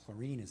using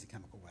chlorine as a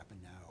chemical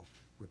weapon now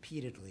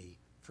repeatedly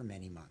for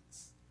many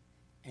months.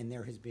 And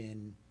there has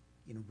been,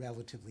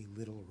 relatively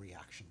little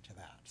reaction to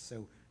that.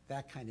 So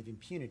that kind of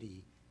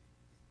impunity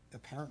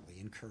apparently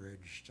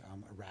encouraged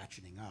a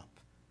ratcheting up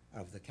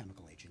of the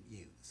chemical agent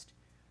used.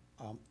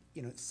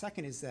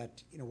 Second is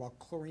that, while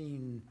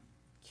chlorine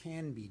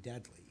can be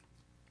deadly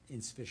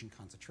in sufficient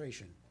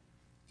concentration,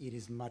 it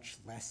is much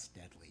less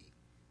deadly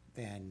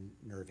than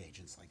nerve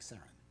agents like sarin.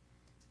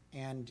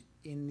 And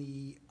in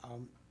the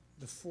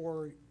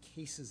 4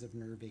 cases of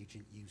nerve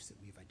agent use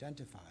that we've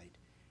identified,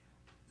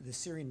 the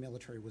Syrian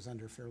military was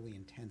under fairly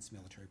intense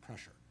military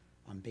pressure.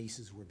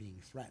 Bases were being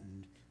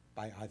threatened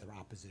by either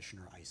opposition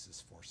or ISIS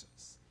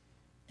forces.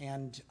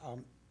 And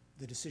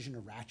the decision to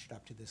ratchet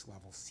up to this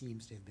level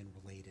seems to have been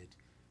related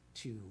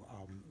to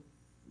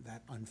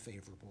that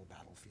unfavorable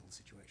battlefield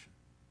situation.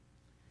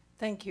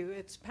 Thank you.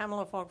 It's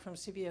Pamela Falk from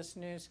CBS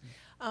News.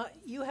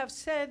 You have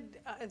said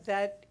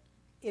that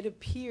it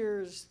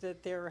appears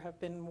that there have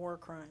been war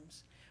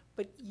crimes,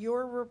 but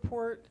your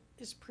report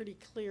is pretty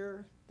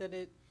clear that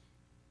it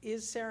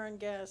is sarin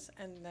gas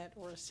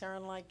or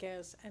sarin-like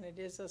gas, and it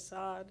is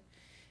Assad,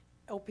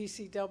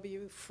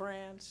 LPCW,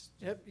 France,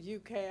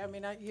 UK. I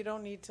mean, you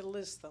don't need to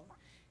list them.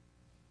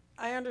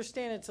 I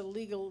understand it's a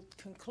legal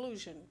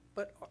conclusion,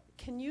 but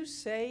can you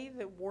say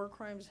that war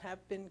crimes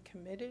have been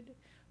committed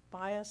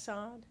by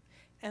Assad?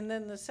 And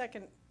then the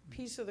second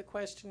piece of the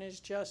question is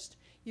just,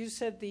 you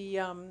said the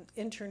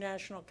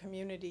international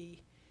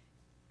community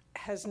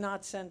has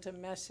not sent a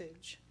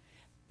message.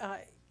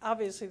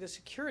 Obviously, the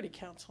Security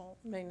Council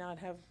may not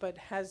have, but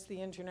has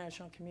the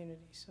international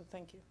community. So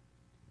thank you.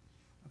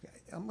 Okay,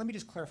 let me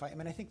just clarify. I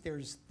mean, I think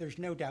there's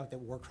no doubt that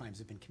war crimes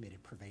have been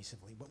committed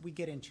pervasively. What we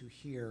get into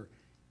here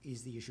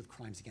is the issue of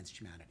crimes against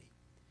humanity,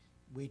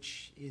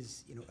 which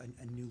is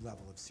a new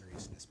level of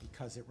seriousness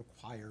because it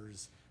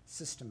requires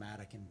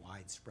systematic and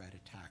widespread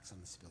attacks on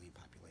the civilian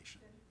population.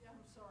 I'm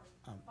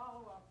sorry.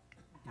 Follow up.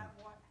 Have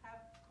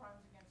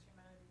crimes against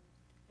humanity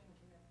been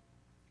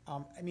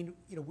committed? I mean,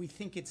 we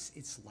think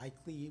it's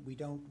likely. We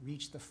don't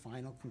reach the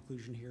final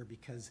conclusion here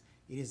because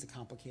it is a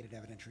complicated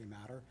evidentiary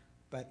matter.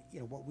 But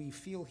what we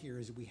feel here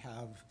is we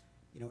have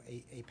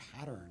a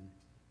pattern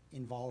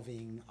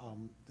involving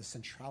the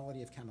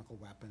centrality of chemical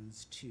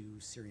weapons to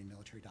Syrian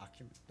military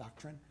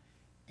doctrine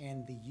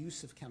and the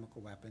use of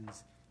chemical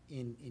weapons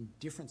in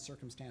different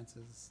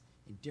circumstances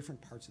in different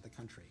parts of the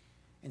country.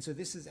 And so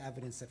this is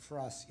evidence that for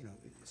us,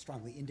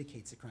 strongly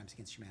indicates that crimes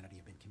against humanity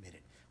have been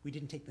committed. We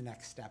didn't take the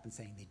next step in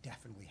saying they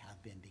definitely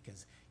have been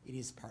because it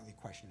is partly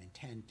a question of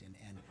intent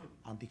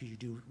and because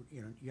you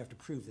have to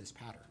prove this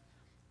pattern.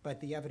 But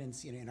the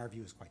evidence, in our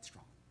view, is quite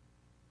strong.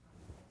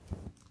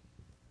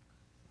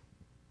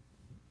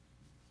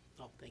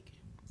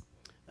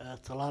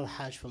 Talal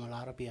Haj from Al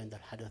Arabi and Al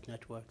Hadath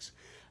Networks.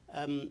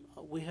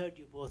 We heard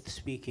you both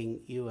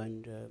speaking, you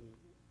and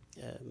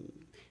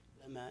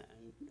Lama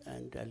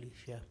and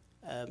Alicia,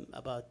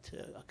 about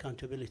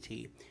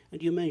accountability.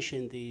 And you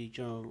mentioned the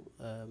General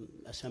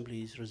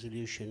Assembly's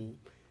resolution,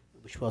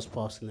 which was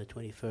passed on the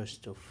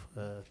 21st of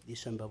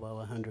December by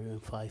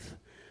 105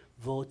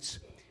 votes.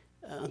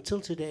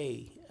 Until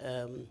today,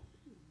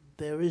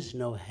 there is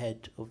no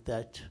head of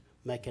that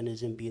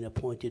mechanism being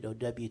appointed or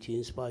deputy,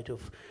 in spite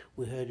of,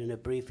 we heard in a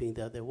briefing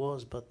that there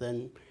was, but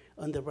then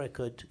on the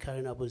record,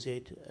 Karen Abu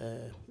Zaid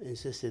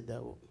insisted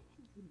that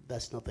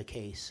that's not the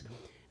case.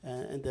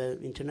 And the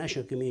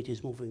international community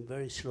is moving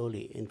very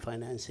slowly in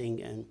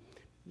financing and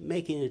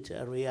making it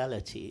a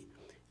reality.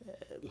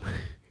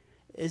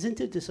 Isn't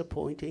it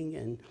disappointing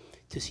and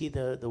to see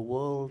the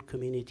world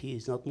community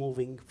is not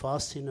moving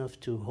fast enough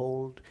to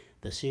hold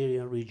the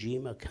Syrian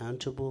regime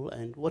accountable,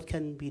 and what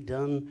can be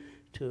done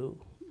to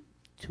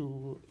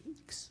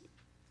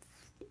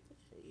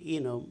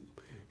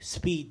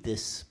speed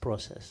this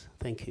process?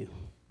 Thank you.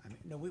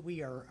 No,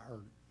 we are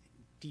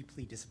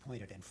deeply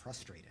disappointed and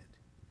frustrated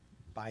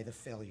by the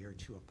failure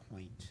to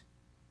appoint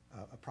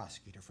a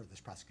prosecutor for this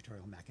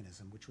prosecutorial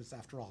mechanism, which was,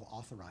 after all,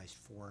 authorized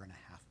 4.5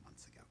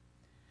 months ago.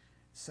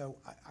 So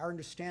our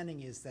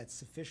understanding is that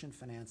sufficient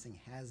financing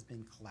has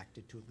been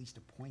collected to at least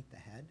appoint the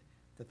head,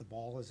 that the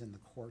ball is in the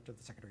court of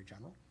the Secretary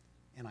General,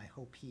 and I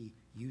hope he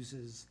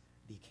uses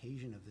the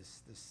occasion of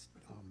this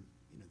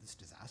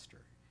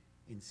disaster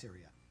in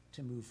Syria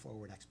to move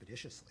forward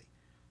expeditiously.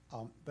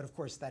 But of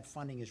course, that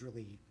funding is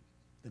really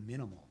the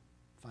minimal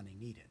funding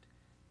needed.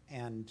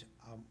 And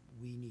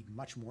we need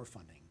much more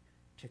funding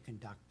to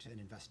conduct an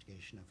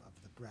investigation of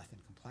the breadth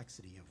and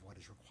complexity of what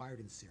is required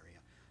in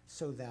Syria,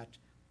 so that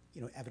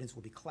evidence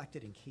will be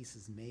collected and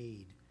cases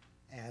made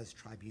as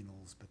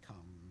tribunals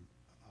become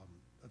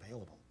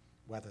available,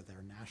 whether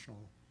they're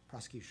national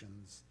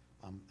prosecutions,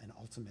 an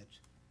ultimate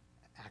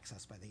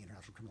access by the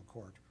International Criminal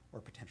Court,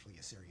 or potentially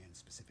a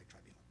Syrian-specific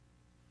tribunal.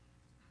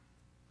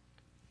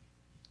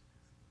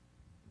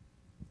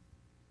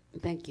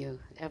 Thank you.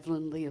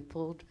 Evelyn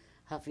Leopold,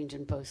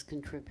 Huffington Post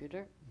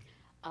contributor.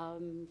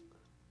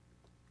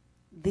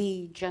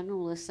 The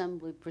General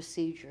Assembly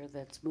procedure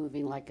that's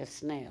moving like a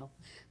snail,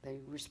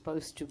 they were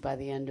supposed to, by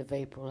the end of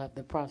April, have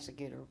the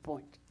prosecutor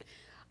appointed.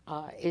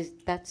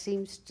 That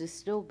seems to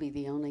still be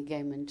the only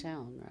game in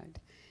town, right?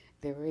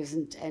 There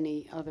isn't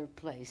any other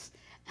place.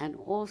 And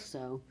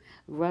also,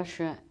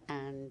 Russia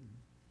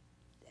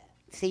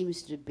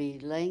seems to be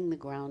laying the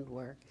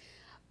groundwork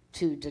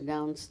to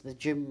denounce the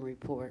Jim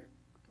report,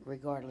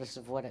 regardless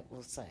of what it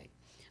will say.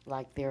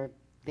 Like they're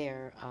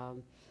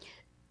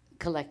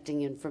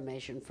collecting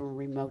information from a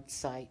remote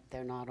site.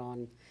 They're not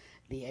on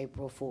the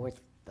April 4th.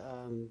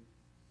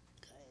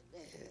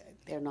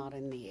 They're not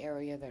in the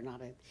area. They're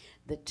not in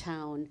the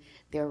town.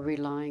 They're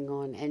relying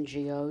on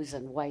NGOs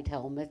and white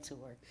helmets who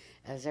are,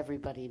 as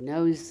everybody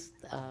knows,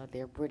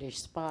 they're British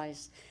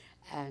spies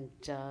and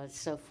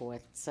so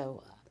forth.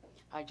 So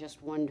I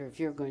just wonder if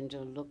you're going to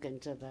look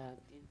into that.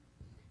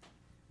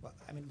 Well,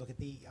 I mean, look at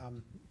the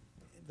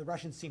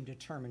Russians seem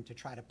determined to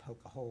try to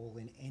poke a hole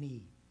in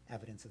any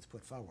evidence that's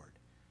put forward.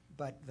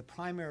 But the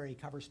primary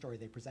cover story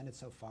they presented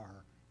so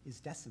far is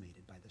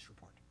decimated by this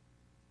report.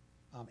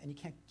 And you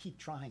can't keep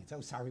trying. It's,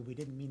 oh, sorry, we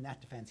didn't mean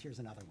that defense. Here's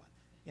another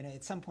one.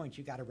 At some point,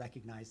 you got to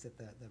recognize that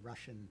the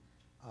Russian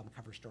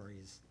cover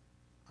stories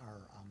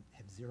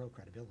have zero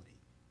credibility.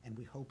 And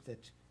we hope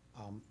that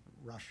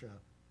Russia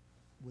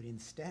would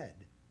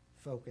instead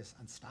focus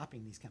on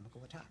stopping these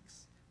chemical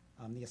attacks.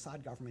 The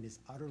Assad government is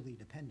utterly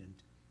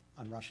dependent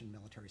on Russian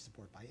military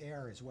support by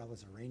air, as well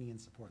as Iranian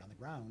support on the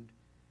ground.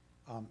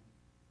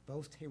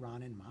 Both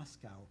Tehran and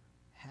Moscow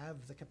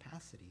have the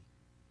capacity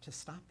to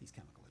stop these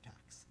chemical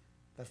attacks.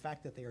 The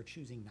fact that they are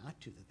choosing not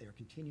to, that they are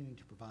continuing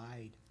to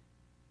provide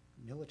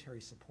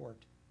military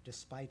support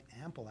despite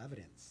ample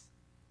evidence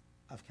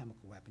of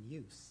chemical weapon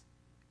use,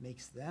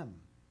 makes them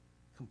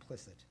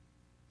complicit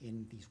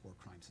in these war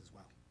crimes as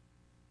well.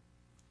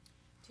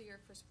 To your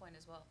first point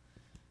as well,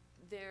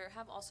 there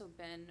have also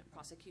been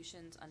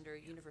prosecutions under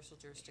universal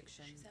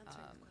jurisdiction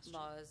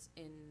laws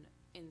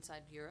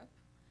inside Europe,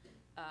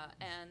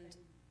 and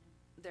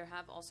there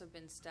have also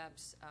been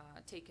steps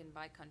taken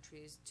by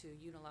countries to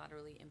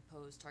unilaterally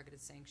impose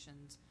targeted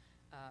sanctions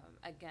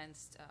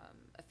against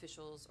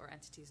officials or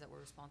entities that were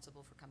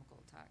responsible for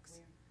chemical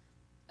attacks.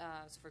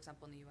 So, for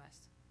example, in the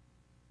U.S.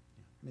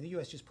 Yeah. I mean, the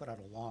U.S. just put out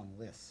a long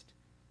list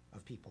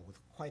of people with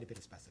quite a bit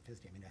of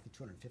specificity. I mean, I think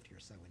 250 or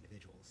so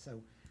individuals.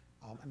 So,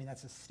 I mean,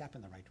 that's a step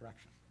in the right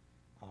direction.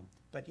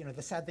 But,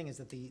 the sad thing is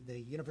that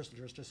the universal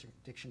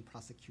jurisdiction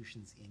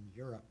prosecutions in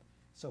Europe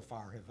so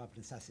far have, of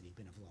necessity,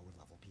 been of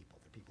lower-level people.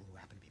 They're people who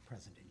happen to be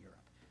present in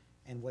Europe.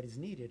 And what is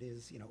needed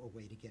is, a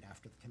way to get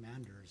after the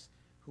commanders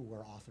who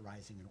were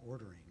authorizing and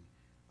ordering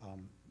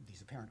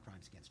these apparent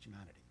crimes against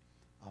humanity.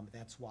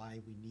 That's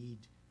why we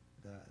need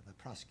the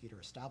prosecutor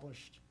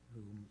established,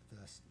 whom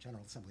the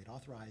General Assembly had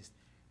authorized,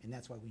 and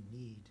that's why we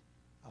need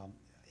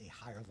a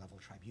higher-level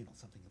tribunal,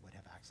 something that would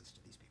have access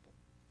to these people.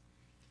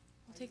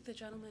 We'll take the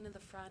gentleman in the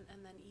front,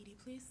 and then Edie,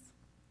 please.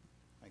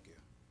 Thank you.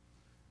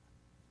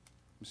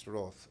 Mr.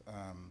 Roth,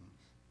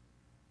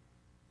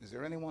 is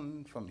there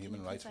anyone from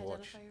Human Rights Watch?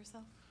 Identify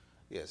yourself?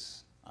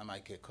 Yes, I'm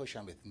Ike Kush.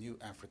 I'm with New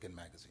African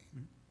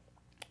Magazine.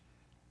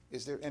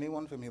 Is there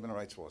anyone from Human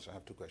Rights Watch? I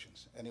have two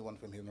questions. Anyone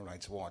from Human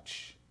Rights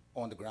Watch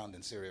on the ground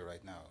in Syria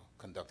right now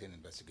conducting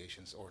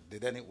investigations, or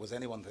was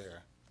anyone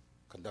there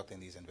conducting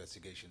these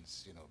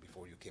investigations,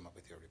 before you came up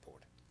with your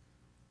report?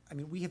 I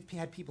mean, we have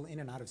had people in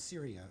and out of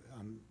Syria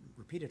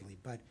repeatedly,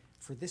 but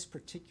for this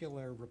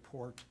particular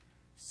report,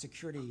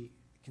 security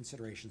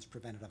considerations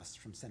prevented us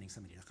from sending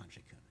somebody to Khan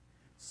Sheikhoun.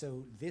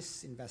 So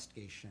this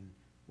investigation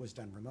was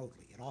done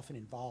remotely. It often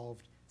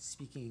involved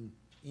speaking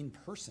in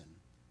person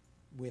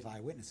with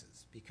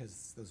eyewitnesses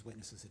because those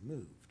witnesses had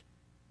moved.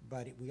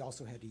 But we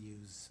also had to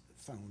use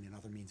phone and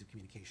other means of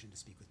communication to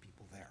speak with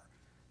people there.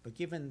 But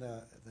given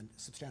the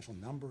substantial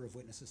number of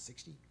witnesses,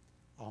 60,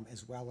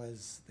 as well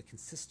as the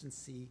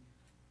consistency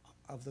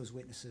of those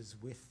witnesses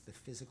with the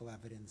physical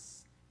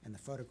evidence and the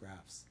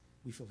photographs,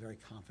 we feel very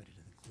confident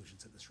in the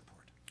conclusions of this report.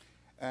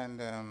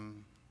 And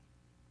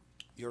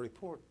your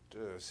report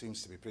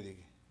seems to be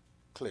pretty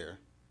clear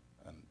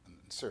and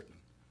certain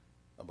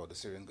about the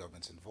Syrian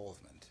government's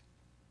involvement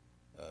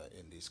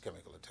in these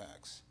chemical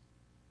attacks.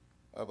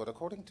 But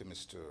according to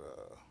Mr.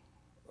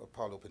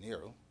 Paulo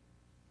Pinheiro,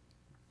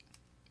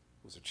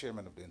 who's the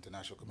chairman of the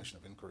International Commission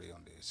of Inquiry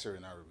on the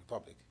Syrian Arab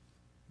Republic,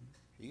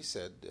 he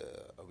said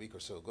a week or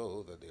so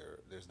ago that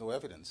there's no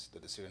evidence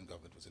that the Syrian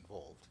government was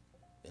involved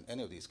in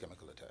any of these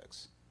chemical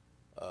attacks.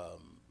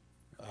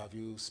 Have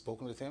you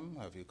spoken with him?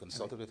 Have you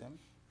consulted with him?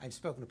 I've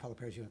spoken to Paulo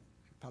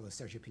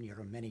Sergio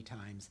Pinheiro many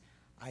times.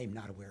 I am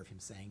not aware of him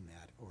saying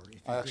that. Or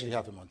if I actually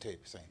have him on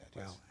tape saying that.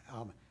 Well,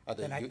 yes.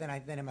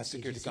 then it must be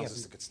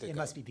it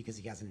must be because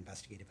he hasn't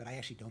investigated. But I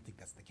actually don't think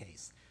that's the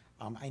case.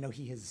 I know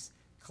he has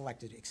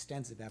collected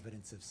extensive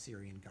evidence of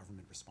Syrian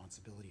government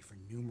responsibility for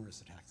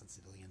numerous attacks on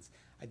civilians.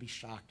 I'd be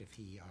shocked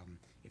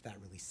if that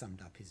really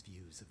summed up his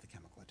views of the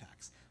chemical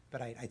attacks.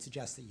 But I'd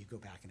suggest that you go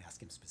back and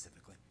ask him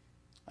specifically.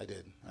 I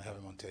did. I have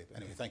him on tape.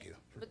 Anyway, thank you.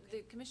 But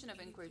the Commission of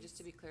Inquiry, just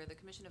to be clear, the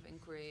Commission of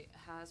Inquiry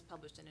has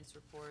published in its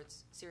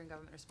reports Syrian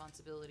government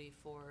responsibility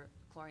for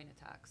chlorine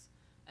attacks,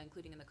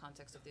 including in the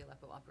context of the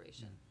Aleppo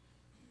operation.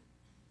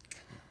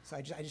 So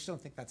I just don't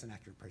think that's an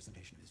accurate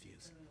presentation of his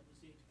views.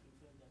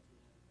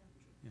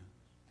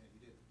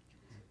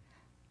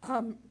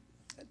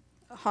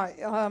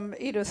 Hi,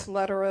 Edith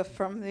Lederer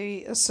from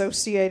the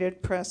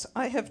Associated Press.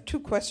 I have two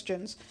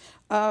questions.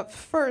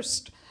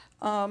 First,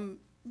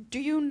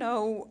 do you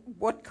know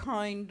what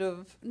kind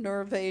of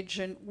nerve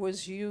agent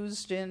was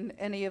used in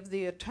any of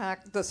the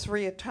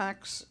three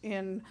attacks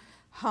in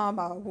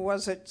Hama?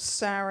 Was it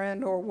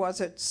sarin or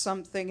was it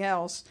something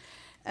else?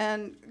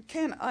 And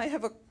Ken, I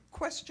have a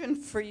question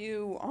for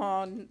you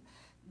on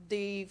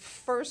the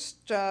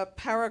first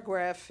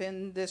paragraph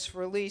in this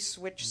release,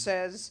 which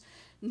says,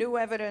 new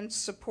evidence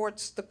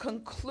supports the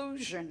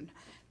conclusion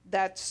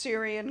that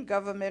Syrian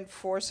government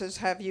forces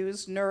have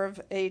used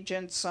nerve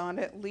agents on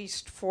at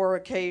least 4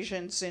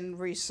 occasions in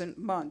recent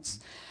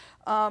months.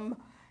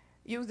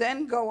 You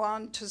then go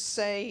on to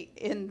say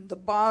in the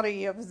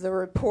body of the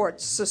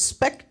report,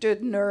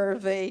 suspected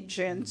nerve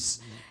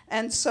agents.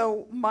 And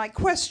so my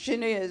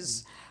question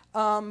is,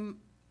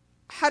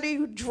 how do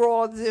you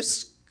draw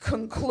this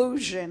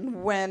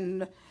conclusion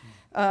when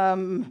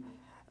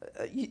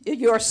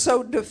you're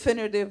so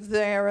definitive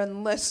there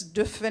and less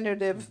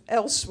definitive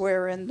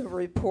elsewhere in the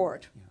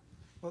report?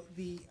 Yeah.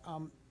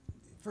 Well,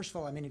 first of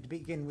all, I mean, to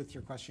begin with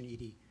your question,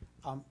 Edie,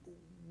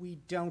 we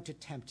don't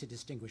attempt to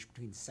distinguish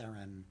between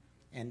sarin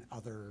and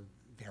other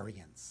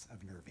variants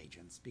of nerve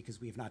agents because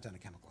we have not done a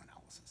chemical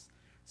analysis.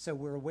 So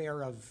we're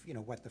aware of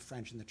what the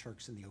French and the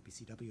Turks and the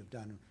OPCW have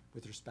done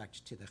with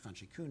respect to the Khan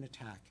Sheikhoun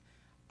attack.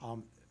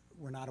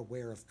 We're not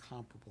aware of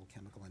comparable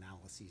chemical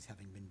analyses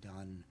having been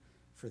done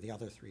for the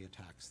other 3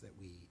 attacks that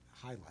we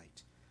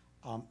highlight.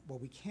 What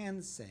we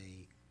can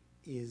say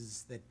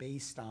is that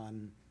based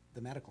on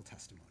the medical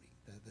testimony,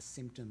 the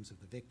symptoms of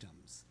the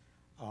victims,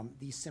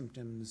 these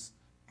symptoms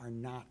are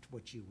not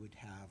what you would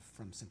have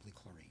from simply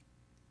chlorine.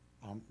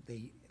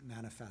 They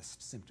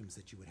manifest symptoms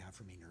that you would have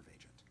from a nerve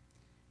agent.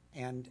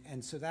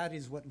 And so that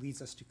is what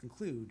leads us to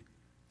conclude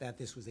that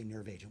this was a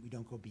nerve agent. We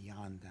don't go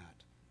beyond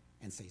that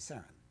and say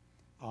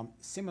sarin.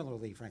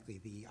 Similarly, frankly,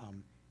 the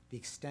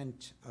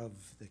extent of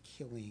the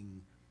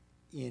killing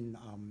in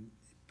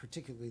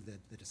particularly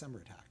the December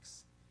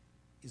attacks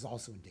is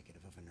also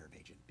indicative of a nerve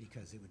agent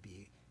because it would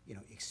be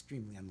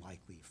extremely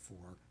unlikely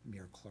for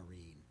mere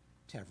chlorine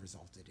to have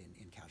resulted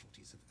in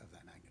casualties of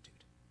that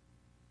magnitude.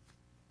 Okay.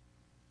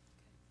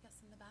 Yes,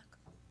 in the back.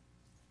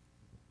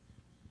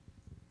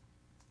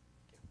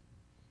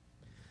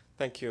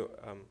 Thank you.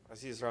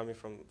 Aziz Rami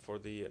for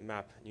the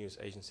MAP News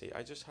Agency.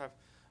 I just have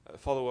a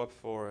follow-up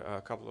for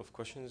a couple of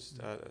questions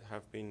that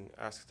have been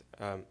asked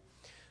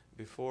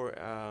before.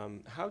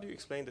 How do you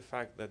explain the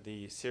fact that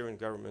the Syrian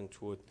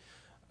government would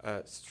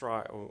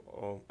strike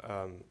or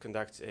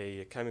conduct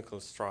a chemical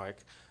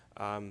strike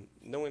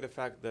Knowing the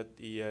fact that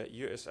the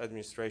U.S.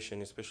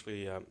 administration,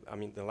 especially,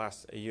 the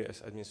last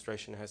U.S.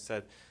 administration has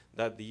said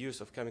that the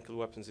use of chemical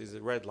weapons is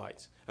a red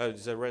light,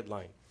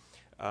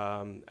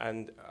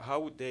 and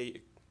how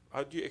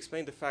do you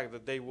explain the fact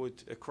that they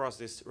would cross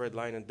this red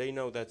line and they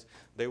know that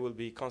there will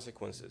be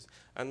consequences?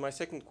 And my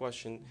second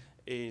question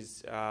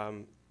is,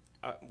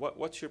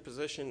 what's your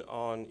position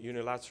on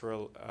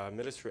unilateral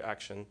military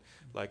action,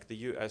 like the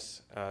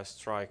U.S.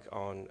 strike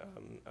on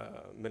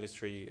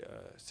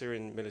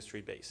Syrian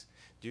military base?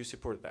 Do you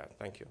support that?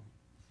 Thank you.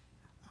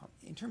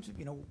 In terms of,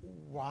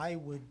 why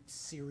would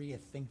Syria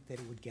think that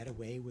it would get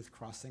away with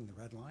crossing the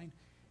red line?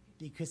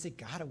 Because it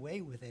got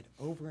away with it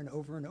over and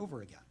over and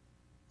over again.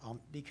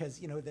 Because,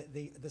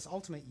 this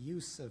ultimate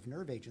use of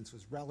nerve agents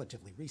was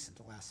relatively recent,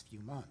 the last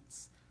few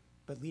months.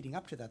 But leading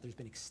up to that, there's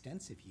been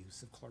extensive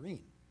use of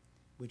chlorine,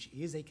 which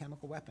is a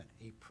chemical weapon,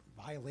 a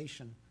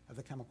violation of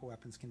the Chemical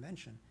Weapons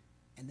Convention,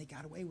 and they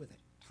got away with it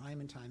time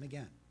and time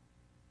again.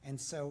 And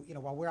so,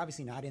 while we're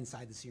obviously not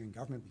inside the Syrian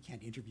government, we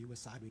can't interview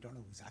Assad, we don't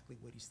know exactly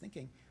what he's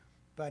thinking,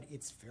 but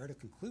it's fair to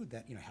conclude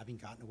that, having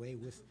gotten away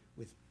with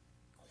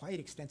quite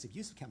extensive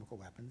use of chemical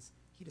weapons,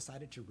 he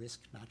decided to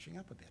risk notching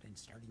up a bit and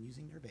starting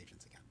using nerve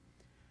agents again.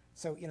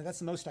 So, that's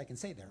the most I can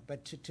say there.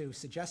 But to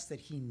suggest that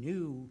he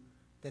knew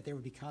that there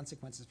would be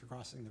consequences for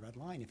crossing the red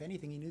line, if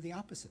anything, he knew the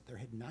opposite. There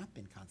had not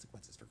been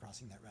consequences for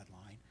crossing that red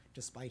line,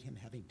 despite him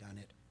having done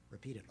it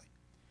repeatedly.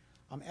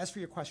 As for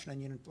your question on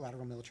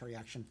unilateral military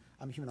action,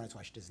 Human Rights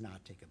Watch does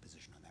not take a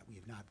position on that. We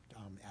have not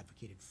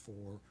advocated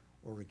for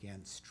or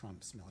against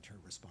Trump's military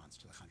response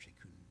to the Khan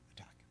Sheikhoun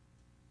attack.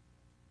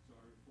 So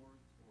are you for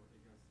or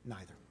against?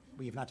 Neither.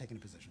 We have not taken a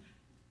position.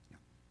 No.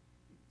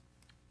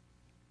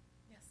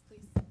 Yes,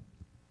 please.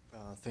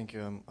 Thank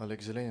you. I'm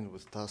Alex Zelenin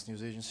with TASS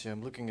News Agency.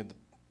 I'm looking at the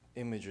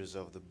images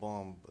of the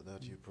bomb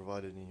that you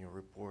provided in your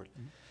report.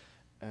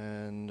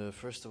 And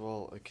first of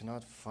all, I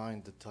cannot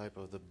find the type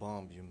of the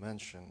bomb you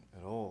mentioned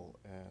at all.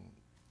 And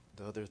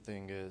the other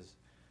thing is,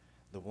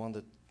 the one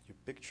that you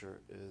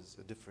picture is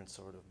a different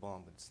sort of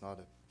bomb. It's not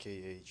a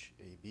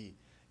KHAB,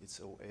 it's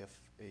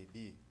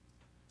OFAB.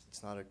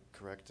 It's not a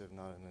corrective,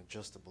 not an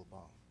adjustable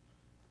bomb.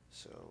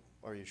 So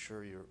are you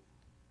sure you're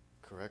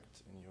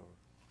correct in your...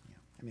 Yeah,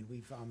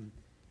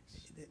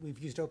 we've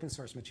used open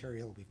source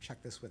material, we've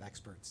checked this with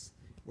experts.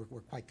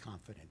 We're quite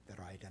confident that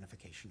our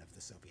identification of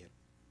the Soviet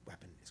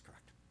weapon is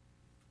correct.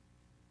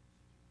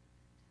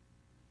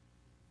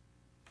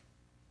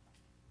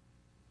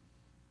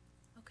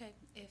 Okay,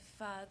 if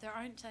there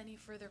aren't any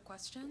further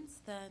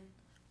questions, then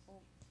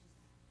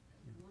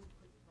One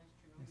quick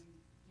question. Are you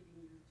giving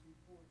your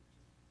report to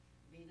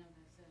Bina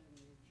Hassan and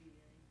the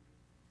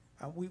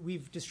GA?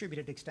 We've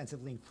distributed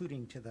extensively,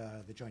 including to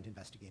the Joint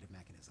Investigative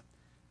Mechanism.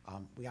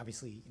 We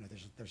obviously,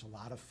 there's a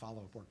lot of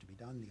follow-up work to be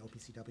done. The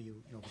OPCW,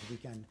 over the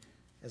weekend,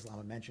 as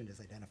Lama mentioned,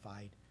 has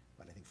identified,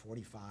 I think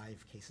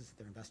 45 cases that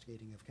they're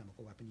investigating of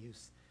chemical weapon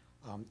use.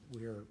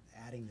 We're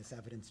adding this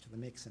evidence to the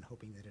mix and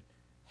hoping that it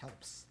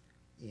helps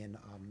in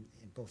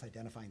both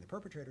identifying the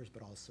perpetrators,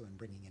 but also in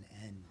bringing an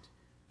end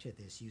to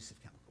this use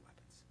of chemical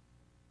weapons.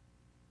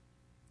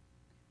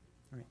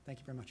 All right, thank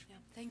you very much. yeah,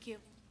 thank you.